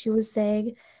anti, but she was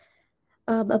saying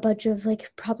a bunch of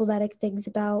like problematic things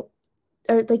about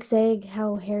or like saying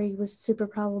how Harry was super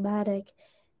problematic.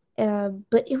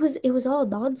 But it was all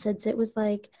nonsense. It was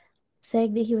like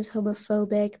saying that he was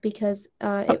homophobic because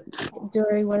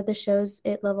during one of the shows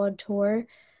at Love on Tour,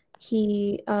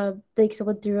 he like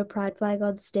someone threw a pride flag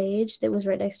on stage that was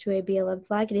right next to a BLM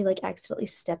flag and he like accidentally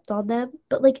stepped on them.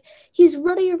 But like he's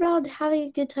running around having a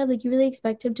good time. Like you really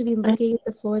expect him to be looking at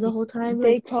the floor the whole time.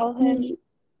 They Like call him. yeah.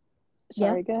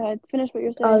 Sorry, go ahead. Finish what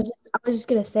you're I was saying. just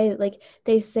gonna say that like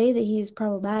they say that he's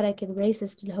problematic and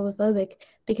racist and homophobic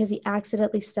because he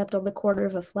accidentally stepped on the corner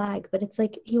of a flag, but it's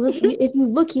like he was if you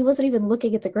look, he wasn't even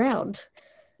looking at the ground.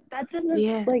 That doesn't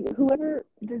Yeah. like whoever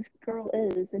this girl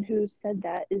is and who said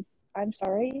that is, I'm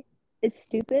sorry, is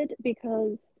stupid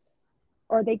because,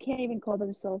 or they can't even call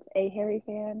themselves a Harry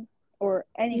fan or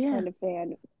any Yeah. kind of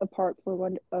fan apart for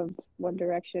One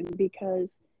Direction,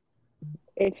 because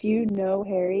if you know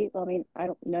Harry, well, I mean, I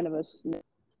don't, none of us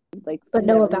like But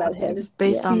know never about met him. him. Just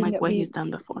based Yeah. on We like know what we he's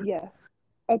done before. yeah.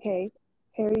 Okay,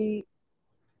 Harry,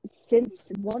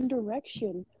 since One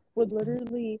Direction, would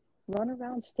literally run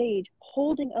around stage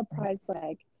holding a pride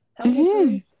flag. How many Mm-hmm.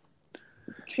 times?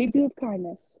 Treat you with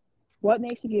kindness. What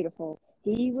makes you beautiful?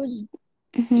 He was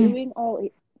Mm-hmm. doing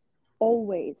always,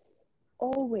 always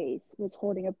was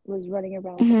running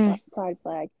around with Mm-hmm. a pride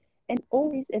flag, and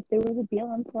always if there was a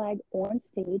BLM flag on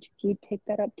stage, he'd pick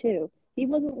that up too. He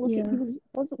wasn't looking. Yeah.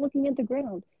 Wasn't looking at the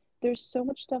ground. There's so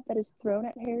much stuff that is thrown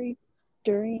at Harry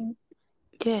during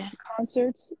Yeah.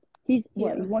 concerts. He's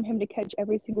what Yeah. you want him to catch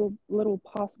every single little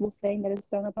possible thing that is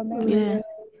thrown up on there. Yeah.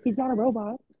 He's not a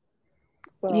robot.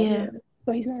 Well, Yeah.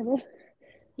 but he's not a robot.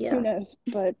 Who Yeah. knows?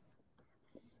 But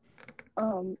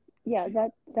yeah,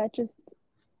 that just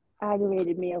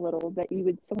aggravated me a little that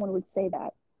someone would say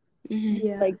that. Mm-hmm.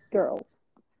 Yeah. Like, girl,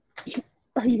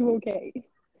 are you okay?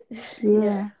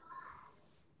 Yeah.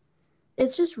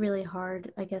 It's just really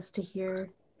hard, I guess, to hear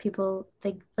people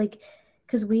think like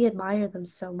because we admire them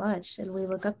so much and we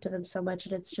look up to them so much,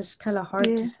 and it's just kind of hard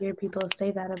to Yeah. hear people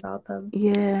say that about them.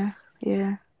 Yeah.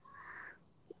 Yeah.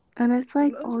 And it's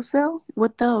like also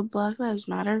with the Black Lives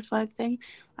Matter flag thing,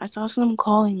 I saw some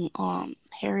calling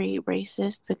Harry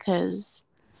racist because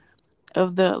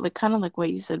of the like kind of like what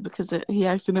you said because he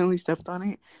accidentally stepped on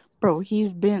it. Bro,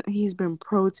 he's been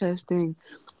protesting,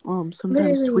 sometimes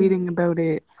Literally, tweeting about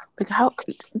it. Like how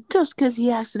just because he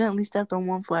accidentally stepped on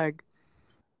one flag.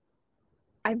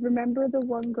 I remember the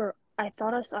one girl. I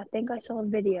think I saw a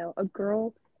video. A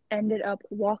girl ended up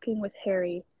walking with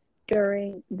Harry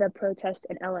during the protest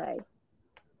in LA.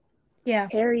 Yeah.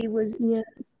 Harry was yeah,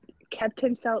 kept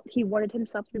himself. He wanted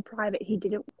himself to be private. He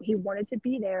didn't. He wanted to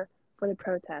be there for the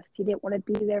protest. He didn't want to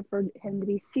be there for him to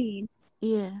be seen.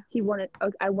 Yeah. He wanted.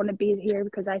 I want to be here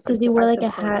because because he wore I like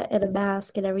a support. hat and a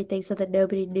mask and everything so that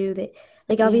nobody knew that.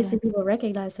 Like obviously people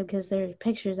recognize him because there's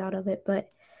pictures out of it,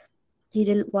 but he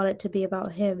didn't want it to be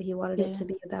about him. He wanted it to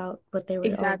be about what they were all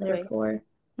there Exactly. for.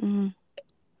 Mm-hmm.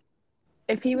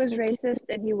 If he was racist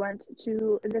and he went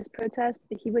to this protest,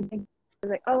 he would be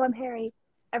like, "Oh, I'm Harry.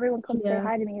 Everyone come say Yeah.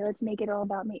 hi to me. Let's make it all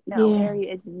about me." No, Yeah. Harry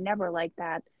is never like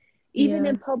that. Even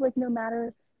Yeah. in public, no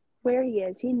matter where he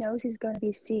is, he knows he's going to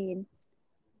be seen,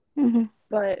 Mm-hmm.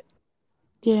 but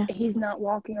Yeah. he's not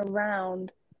walking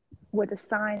around with a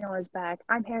sign on his back.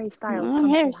 I'm Harry Styles. I'm Come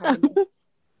Harry say hi to me.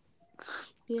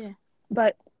 Yeah.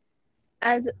 But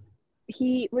as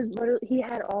he was literally, he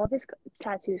had all of his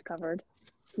tattoos covered.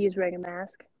 He was wearing a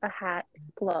mask, a hat,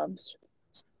 gloves.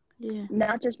 Yeah.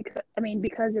 Not just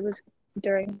because it was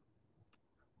during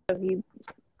the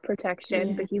protection,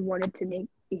 Yeah. but he wanted to be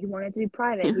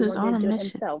private. He He was on wanted a to do it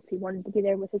mission. himself. He wanted to be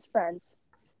there with his friends.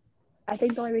 I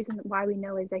think the only reason why we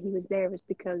know is that he was there was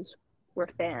because we're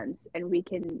fans and we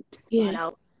can spot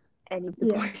out any of the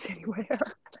boys anywhere.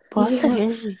 But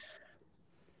Harry.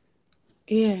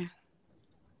 Yeah.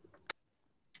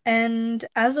 And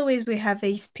as always, we have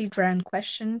a speed round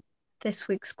question. This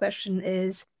week's question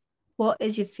is, what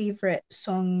is your favorite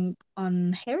song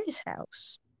on Harry's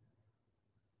House?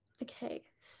 Okay,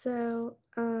 so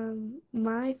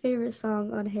my favorite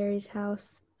song on Harry's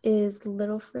House is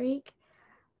Little Freak.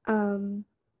 I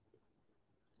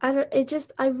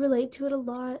relate to it a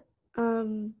lot.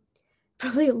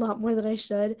 Probably a lot more than I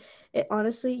should. It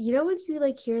honestly, you know when you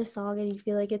like hear a song and you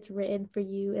feel like it's written for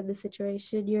you in the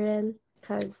situation you're in?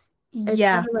 Because it's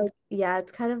Yeah. kind of like, yeah,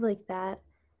 it's kind of like that.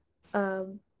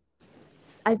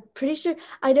 I'm pretty sure,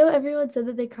 I know everyone said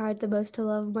that they cried the most to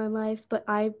Love of My Life, but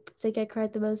I think I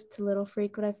cried the most to Little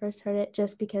Freak when I first heard it,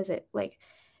 just because it like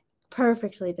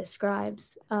perfectly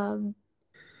describes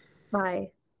my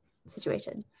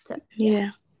situation. So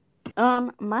Yeah.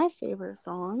 My favorite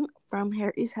song from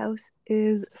Harry's House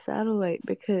is Satellite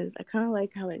because I kind of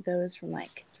like how it goes from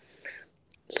like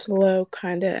slow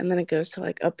kind of and then it goes to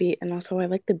like upbeat, and also I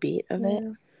like the beat of it.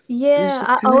 Yeah, just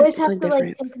I kinda- always it's, have like, to like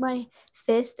different. take my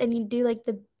fist and you do like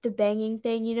the banging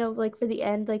thing, you know, like for the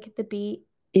end, like the beat.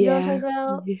 You know what I'm Yeah. talking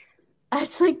about? Yeah. I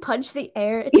have to like punch the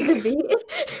air to the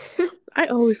beat. I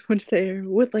always punch the air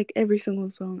with like every single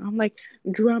song. I'm like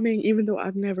drumming even though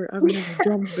I've never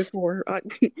drummed before.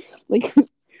 Like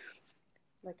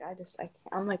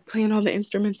I'm like playing all the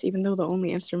instruments even though the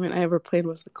only instrument I ever played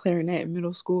was the clarinet in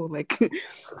middle school. Like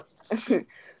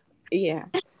yeah.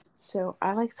 So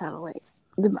I like Satellite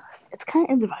the most. It's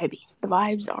vibey. The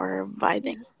vibes are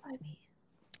vibing.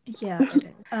 Yeah,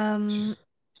 it is.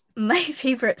 My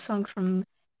favorite song from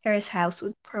Harry's House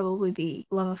would probably be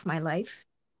Love of My Life.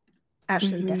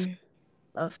 Actually, definitely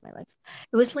Love of My Life.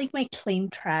 It was like my claim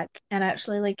track, and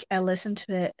actually, like, I listened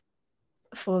to it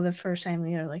for the first time,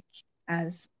 you know, like,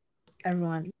 as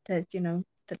everyone did, you know,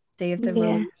 the day of the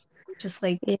Yeah. release. Just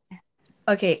like, Yeah.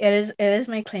 okay, it is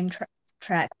my claim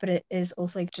track, but it is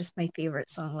also like just my favorite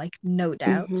song, like, no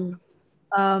doubt.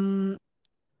 Um,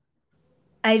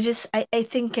 I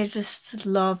think I just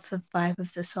love the vibe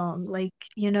of the song. Like,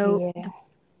 you know, Yeah.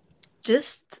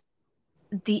 just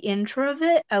the intro of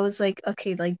it, I was like,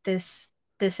 okay, like this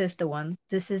is the one.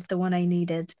 This is the one I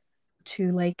needed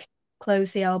to like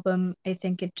close the album. I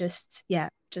think it just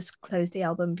closed the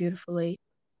album beautifully.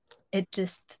 It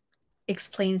just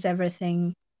explains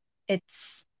everything.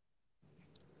 It's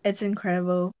it's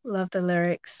incredible. Love the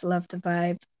lyrics, love the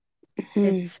vibe.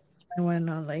 It's my one and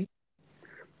only.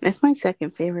 It's my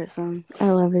second favorite song. I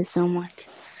love it so much.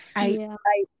 Yeah.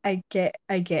 I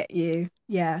get you.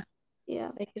 Yeah.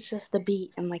 Yeah. Like it's just the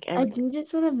beat and like I everything. do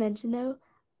just want to mention though,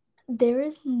 there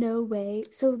is no way.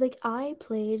 So like I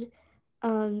played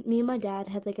me and my dad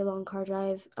had like a long car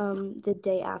drive the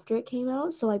day after it came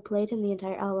out, so I played him the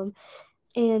entire album.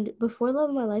 And before Love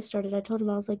of My Life started, I told him,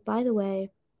 I was like, by the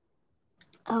way,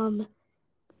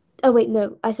 oh wait,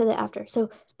 no, I said that after. So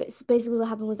basically what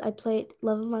happened was I played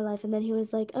Love of My Life and then he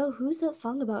was like, "Oh, who's that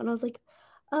song about?" And I was like,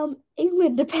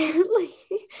 England apparently."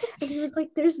 And he was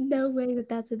like, "There's no way that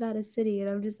that's about a city." And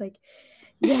I'm just like,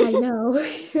 "Yeah, I know."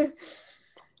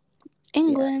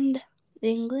 England.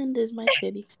 England is my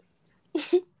city.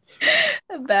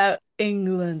 About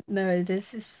England. No,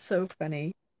 this is so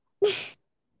funny.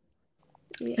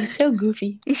 Yeah. He's so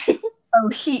goofy. Oh,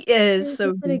 he He is was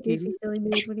so just in a goofy. goofy, silly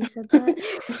mood when he said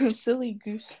that. Silly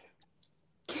goose.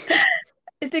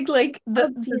 I think like the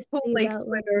whole Obviously like about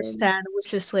Twitter London. stand was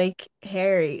just like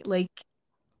Harry, like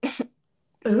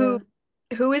Yeah.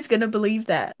 who is gonna believe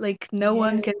that? Like no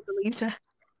one Yeah. can believe that.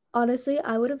 Honestly,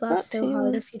 I would have laughed Not so hard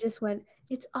Taylor. if he just went,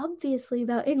 "It's obviously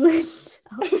about England."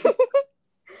 I was like,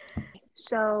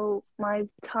 So my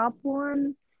top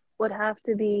one would have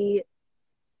to be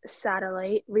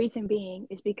Satellite. Reason being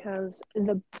is because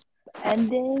the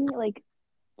ending, like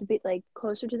to be like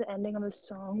closer to the ending of a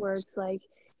song where it's like,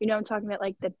 you know, I'm talking about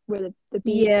like the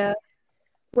beat yeah.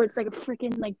 where it's like a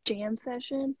freaking like jam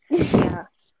session. Yeah,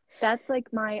 that's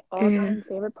like my all-time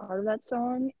favorite part of that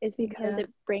song is because Yeah. it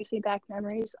brings me back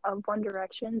memories of One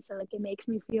Direction. So like it makes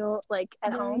me feel like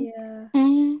at No, home. yeah.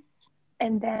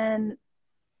 And then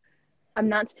I'm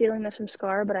not stealing this from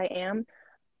Scar, but I am.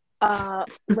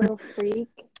 Little Freak,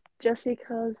 just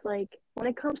because like when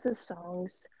it comes to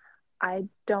songs, I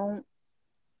don't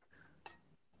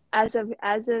as of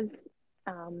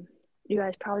you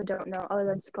guys probably don't know other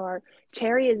than Scar.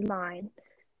 Cherry is mine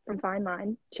from Fine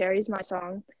Line. Cherry is my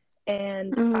song,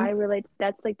 and I relate.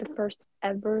 That's like the first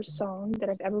ever song that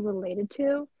I've ever related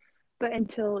to. But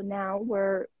until now,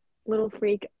 where Little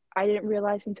Freak, I didn't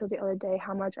realize until the other day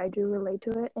how much I do relate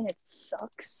to it, and it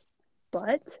sucks.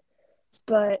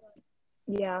 But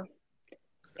yeah,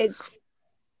 it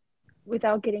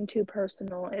without getting too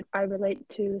personal, I relate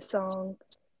to the song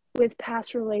with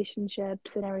past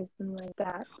relationships and everything like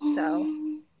that. So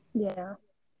yeah.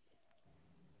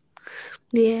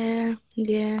 Yeah,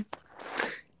 yeah.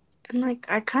 And like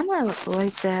I kinda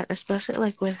like that, especially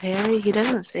like with Harry. He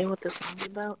doesn't say what the song's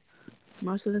about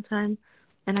most of the time.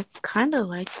 And I kinda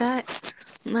like that.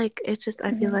 Like it's just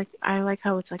I feel like I like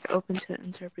how it's like open to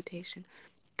interpretation.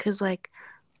 Cause like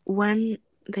when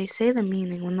they say the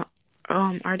meaning, when the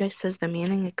artist says the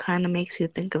meaning, it kinda makes you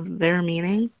think of their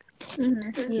meaning.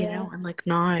 You know, and like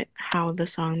not how the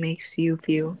song makes you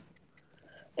feel.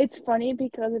 It's funny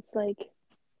because it's like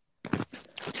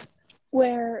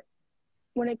where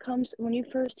when you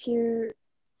first hear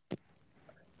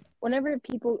whenever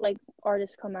people like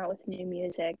artists come out with new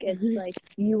music, it's like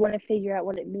you want to figure out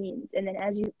what it means, and then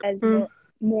as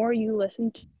more you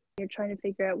listen to you're trying to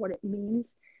figure out what it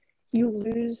means, you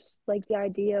lose like the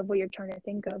idea of what you're trying to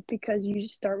think of because you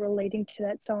just start relating to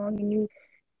that song and you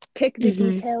pick the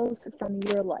details from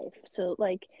your life. So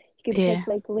like you can pick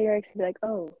like lyrics and be like,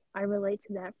 oh, I relate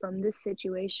to that from this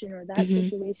situation or that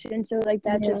situation. So like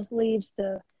that just leaves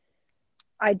the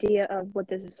idea of what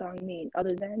does a song mean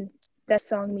other than that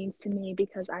song means to me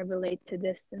because I relate to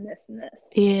this and this and this.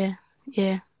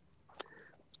 Yeah.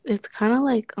 It's kind of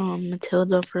like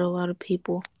Matilda for a lot of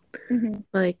people.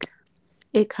 Like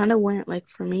it kind of went like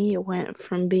for me, it went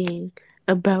from being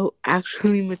about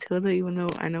actually Matilda, even though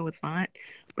I know it's not,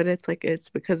 but it's like it's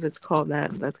because it's called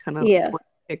that. That's kind of what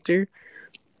I picture.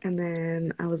 And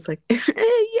then I was like, hey,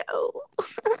 yo.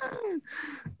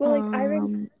 Well,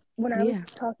 like when I was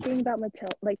talking about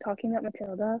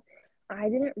Matilda, I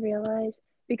didn't realize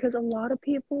because a lot of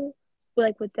people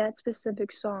like with that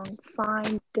specific song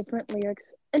find different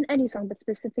lyrics in any song, but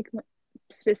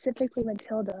specifically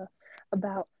Matilda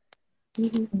about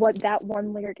what that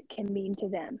one lyric can mean to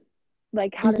them.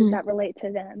 Like how does that relate to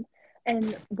them?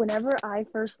 And whenever I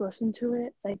first listened to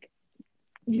it, like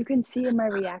you can see in my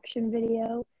reaction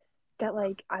video that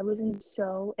like I was in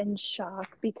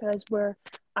shock because where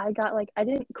I got like I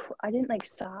didn't like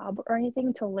sob or anything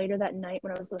until later that night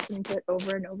when I was listening to it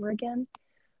over and over again,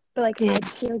 but like I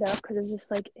teared up because it was just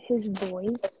like his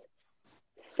voice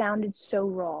sounded so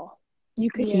raw. You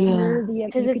could hear the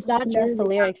because it's not just the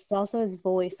lyrics, it's also his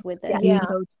voice with it. Yeah.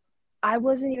 I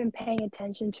wasn't even paying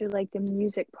attention to like the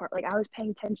music part. Like I was paying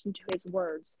attention to his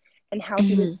words and how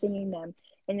he was singing them,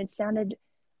 and it sounded.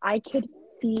 I could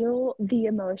feel the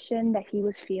emotion that he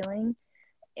was feeling,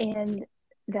 and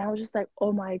then I was just like,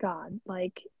 oh my god,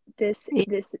 like this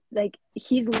like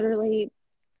he's literally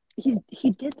he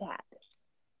did that.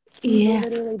 He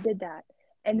literally did that.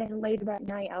 And then later that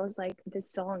night I was like,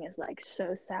 this song is like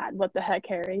so sad. What the heck,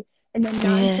 Harry? And then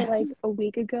not until like a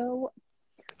week ago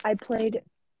I played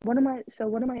one of my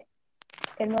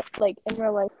in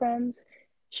real life friends.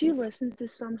 She listens to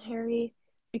some Harry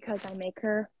because I make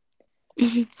her.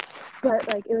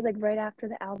 But like it was like right after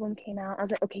the album came out, I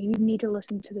was like, okay, you need to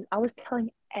listen to this. I was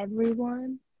telling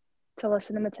everyone to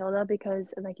listen to Matilda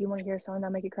because like you want to hear a song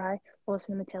that'll make you cry, well,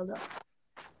 listen to Matilda.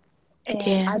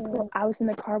 And I was in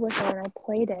the car with her and I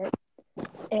played it,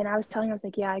 and I was telling her, I was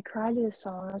like, yeah, I cried to this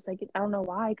song. I was like, I don't know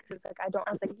why, because it's like I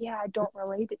was like, yeah, I don't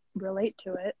relate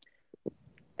to it,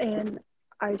 and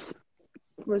I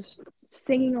was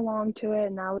singing along to it,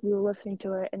 and now we were listening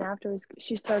to it, and afterwards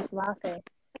she starts laughing.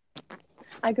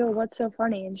 I go, what's so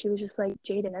funny? And she was just like,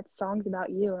 Jaden, that song's about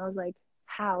you. And I was like,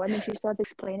 how? And then she starts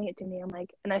explaining it to me. I'm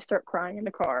like, and I start crying in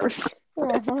the car.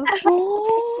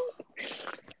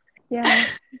 Yeah.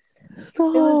 It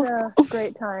was a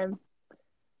great time.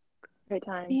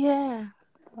 Yeah.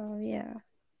 Oh, yeah.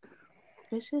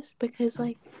 It's just because,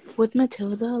 like, with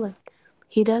Matilda, like,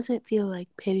 he doesn't feel, like,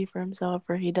 pity for himself,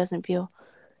 or he doesn't feel,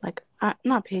 like,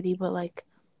 not pity, but, like,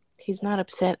 he's not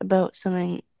upset about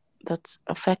something that's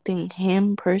affecting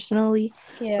him personally.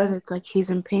 Yeah. But it's like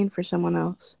he's in pain for someone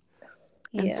else.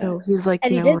 Yeah. And so he's like,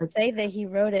 and you he know, did say that he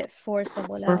wrote it for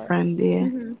someone for else. a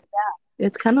friend,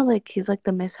 It's kind of like he's like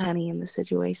the Miss Honey in the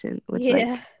situation, which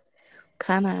like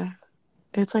kind of,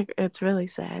 it's like it's really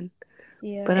sad.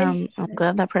 Yeah. But I'm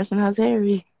glad that person has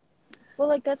Harry. Well,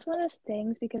 like that's one of those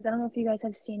things because I don't know if you guys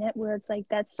have seen it where it's like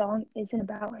that song isn't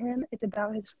about him, it's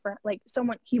about his friend. Like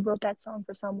someone, he wrote that song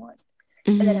for someone,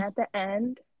 and then at the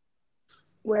end,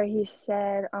 where he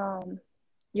said,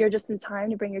 "You're just in time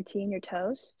to bring your tea and your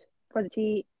toast." For the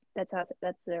tea, that's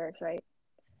the lyrics, right?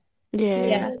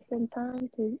 Yeah. Just in time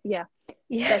to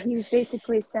That he was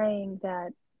basically saying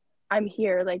that I'm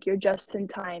here, like you're just in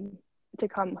time to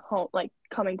come home, like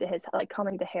coming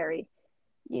to Harry.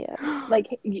 Yeah. Like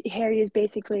Harry is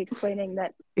basically explaining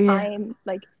that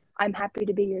I'm happy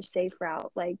to be your safe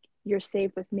route. Like you're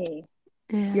safe with me.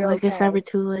 Yeah. You're like okay. It's never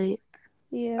too late.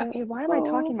 Yeah. Okay, why am I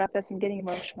talking about this? I'm getting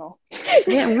emotional.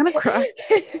 Yeah, I'm gonna cry.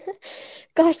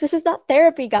 Gosh, this is not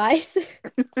therapy, guys.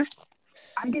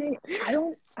 I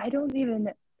don't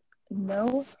even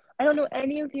know. I don't know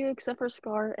any of you except for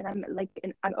Scar, and I'm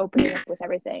opening up with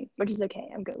everything, which is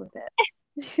okay. I'm good with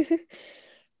it.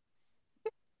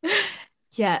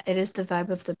 Yeah, it is the vibe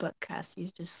of the bookcast.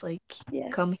 You just like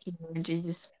come here and you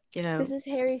just, you know. This is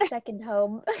Harry's second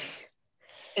home.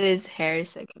 It is Harry's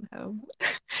second home.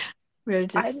 We're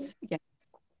just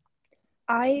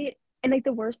and like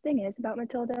the worst thing is about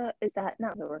Matilda is that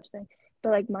not the worst thing,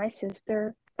 but like my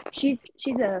sister, she's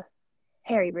a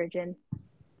Harry virgin.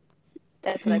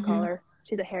 That's what I call her.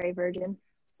 She's a Harry virgin.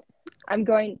 I'm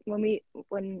going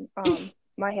when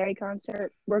my Harry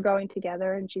concert, we're going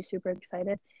together, and she's super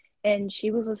excited. and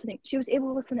she was able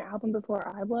to listen to the album before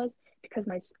I was because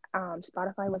my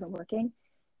Spotify wasn't working.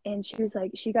 And she was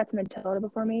like, she got to Matilda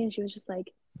before me, and she was just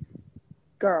like,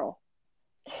 girl,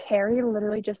 Harry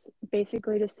literally just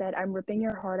basically just said, I'm ripping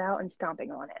your heart out and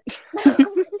stomping on it.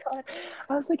 Oh my God.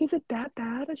 I was like, is it that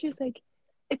bad? And she's like,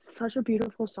 it's such a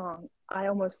beautiful song. I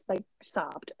almost like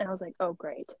sobbed, and I was like, oh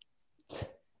great.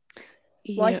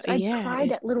 Well, I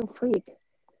cried at Little Freak.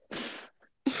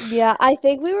 Yeah, I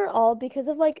think we were all, because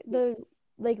of like the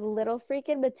Little Freak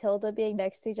and Matilda being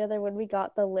next to each other when we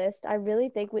got the list. I really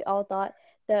think we all thought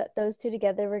that those two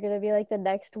together were gonna be like the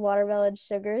next Watermelon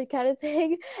Sugar kind of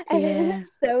thing, and then it's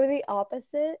so the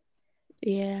opposite.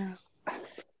 Yeah.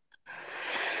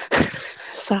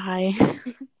 Sigh.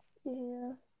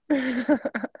 Yeah.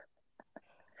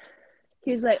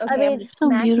 He was like, okay, I mean, I'm gonna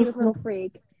smack you with beautiful. Little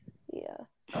Freak. Yeah.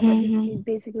 He's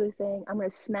basically saying, I'm gonna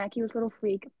smack you with Little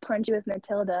Freak, punch you with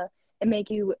Matilda, and make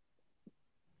you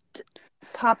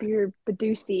pop your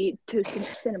Badoosie to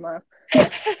cinema.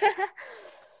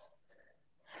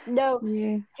 No,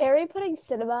 Yeah. Harry putting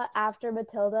Cinema after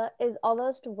Matilda is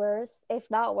almost worse, if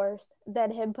not worse, than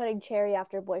him putting Cherry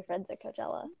after Boyfriends at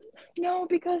Coachella. No,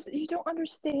 because you don't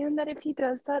understand that if he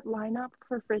does that lineup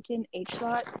for freaking H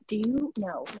Slot, you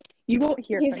won't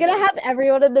hear. He's gonna have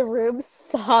everyone in the room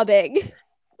sobbing.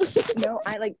 No,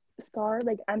 I like Scar,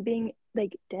 like I'm being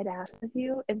like dead ass with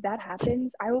you. If that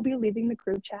happens, I will be leaving the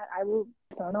group chat. I will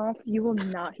phone off. You will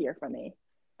not hear from me.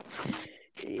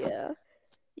 Yeah.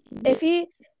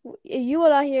 You will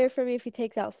not hear from me if he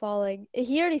takes out Falling.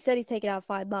 He already said he's taking out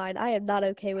Fine Line. I am not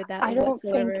okay with that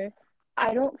whatsoever.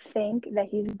 I don't think that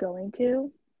he's going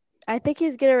to. I think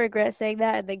he's gonna regret saying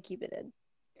that and then keep it in.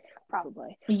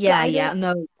 Probably. Yeah.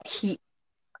 No, he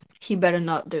better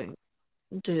not do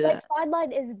that. Fine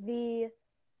Line is the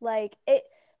it.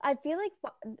 I feel like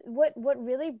what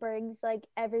really brings like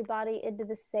everybody into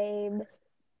the same.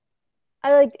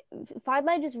 Fine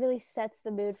Line just really sets the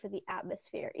mood for the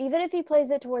atmosphere. Even if he plays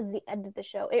it towards the end of the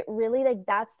show, it really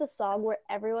that's the song where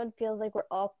everyone feels like we're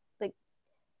all like,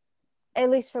 at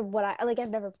least from what I've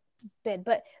never been,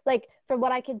 but like from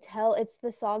what I can tell, it's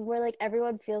the song where like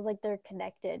everyone feels like they're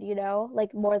connected,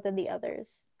 like more than the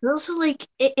others. Also, like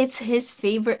it's his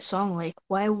favorite song. Like,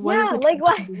 why would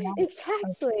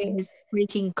exactly his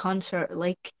freaking concert?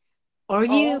 Like, are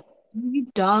you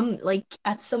dumb? Like,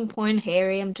 at some point,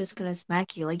 Harry, I'm just gonna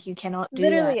smack you. Like, you cannot do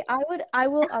literally that. I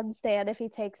will unstand if he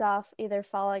takes off either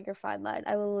Falling or Fine Line.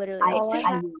 I will literally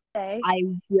I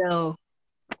will.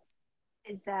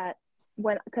 Is that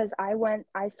because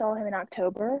I saw him in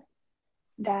October,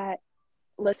 that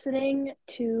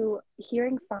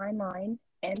hearing Fine Line,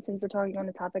 and since we're talking on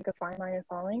the topic of Fine Line and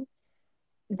Falling,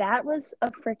 that was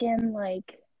a freaking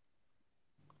like,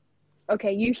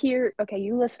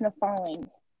 you listen to Falling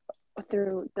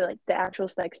through the actual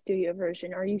like studio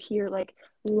version, or you hear like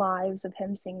lives of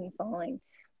him singing Falling,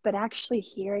 but actually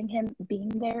hearing him being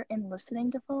there and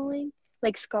listening to Falling,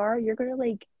 like Scar, you're gonna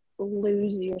like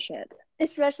lose your shit.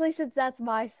 Especially since that's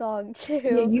my song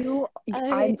too. Yeah,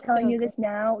 I'm telling you this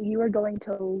now, you are going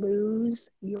to lose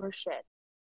your shit.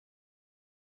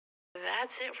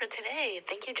 That's it for today.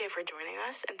 Thank you, Jay, for joining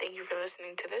us, and thank you for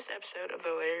listening to this episode of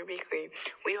The Larry Weekly.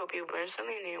 We hope you learned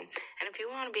something new, and if you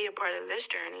want to be a part of this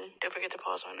journey, don't forget to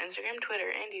follow us on Instagram,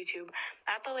 Twitter, and YouTube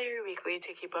at The Larry Weekly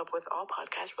to keep up with all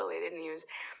podcast-related news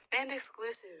and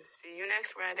exclusives. See you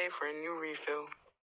next Friday for a new refill.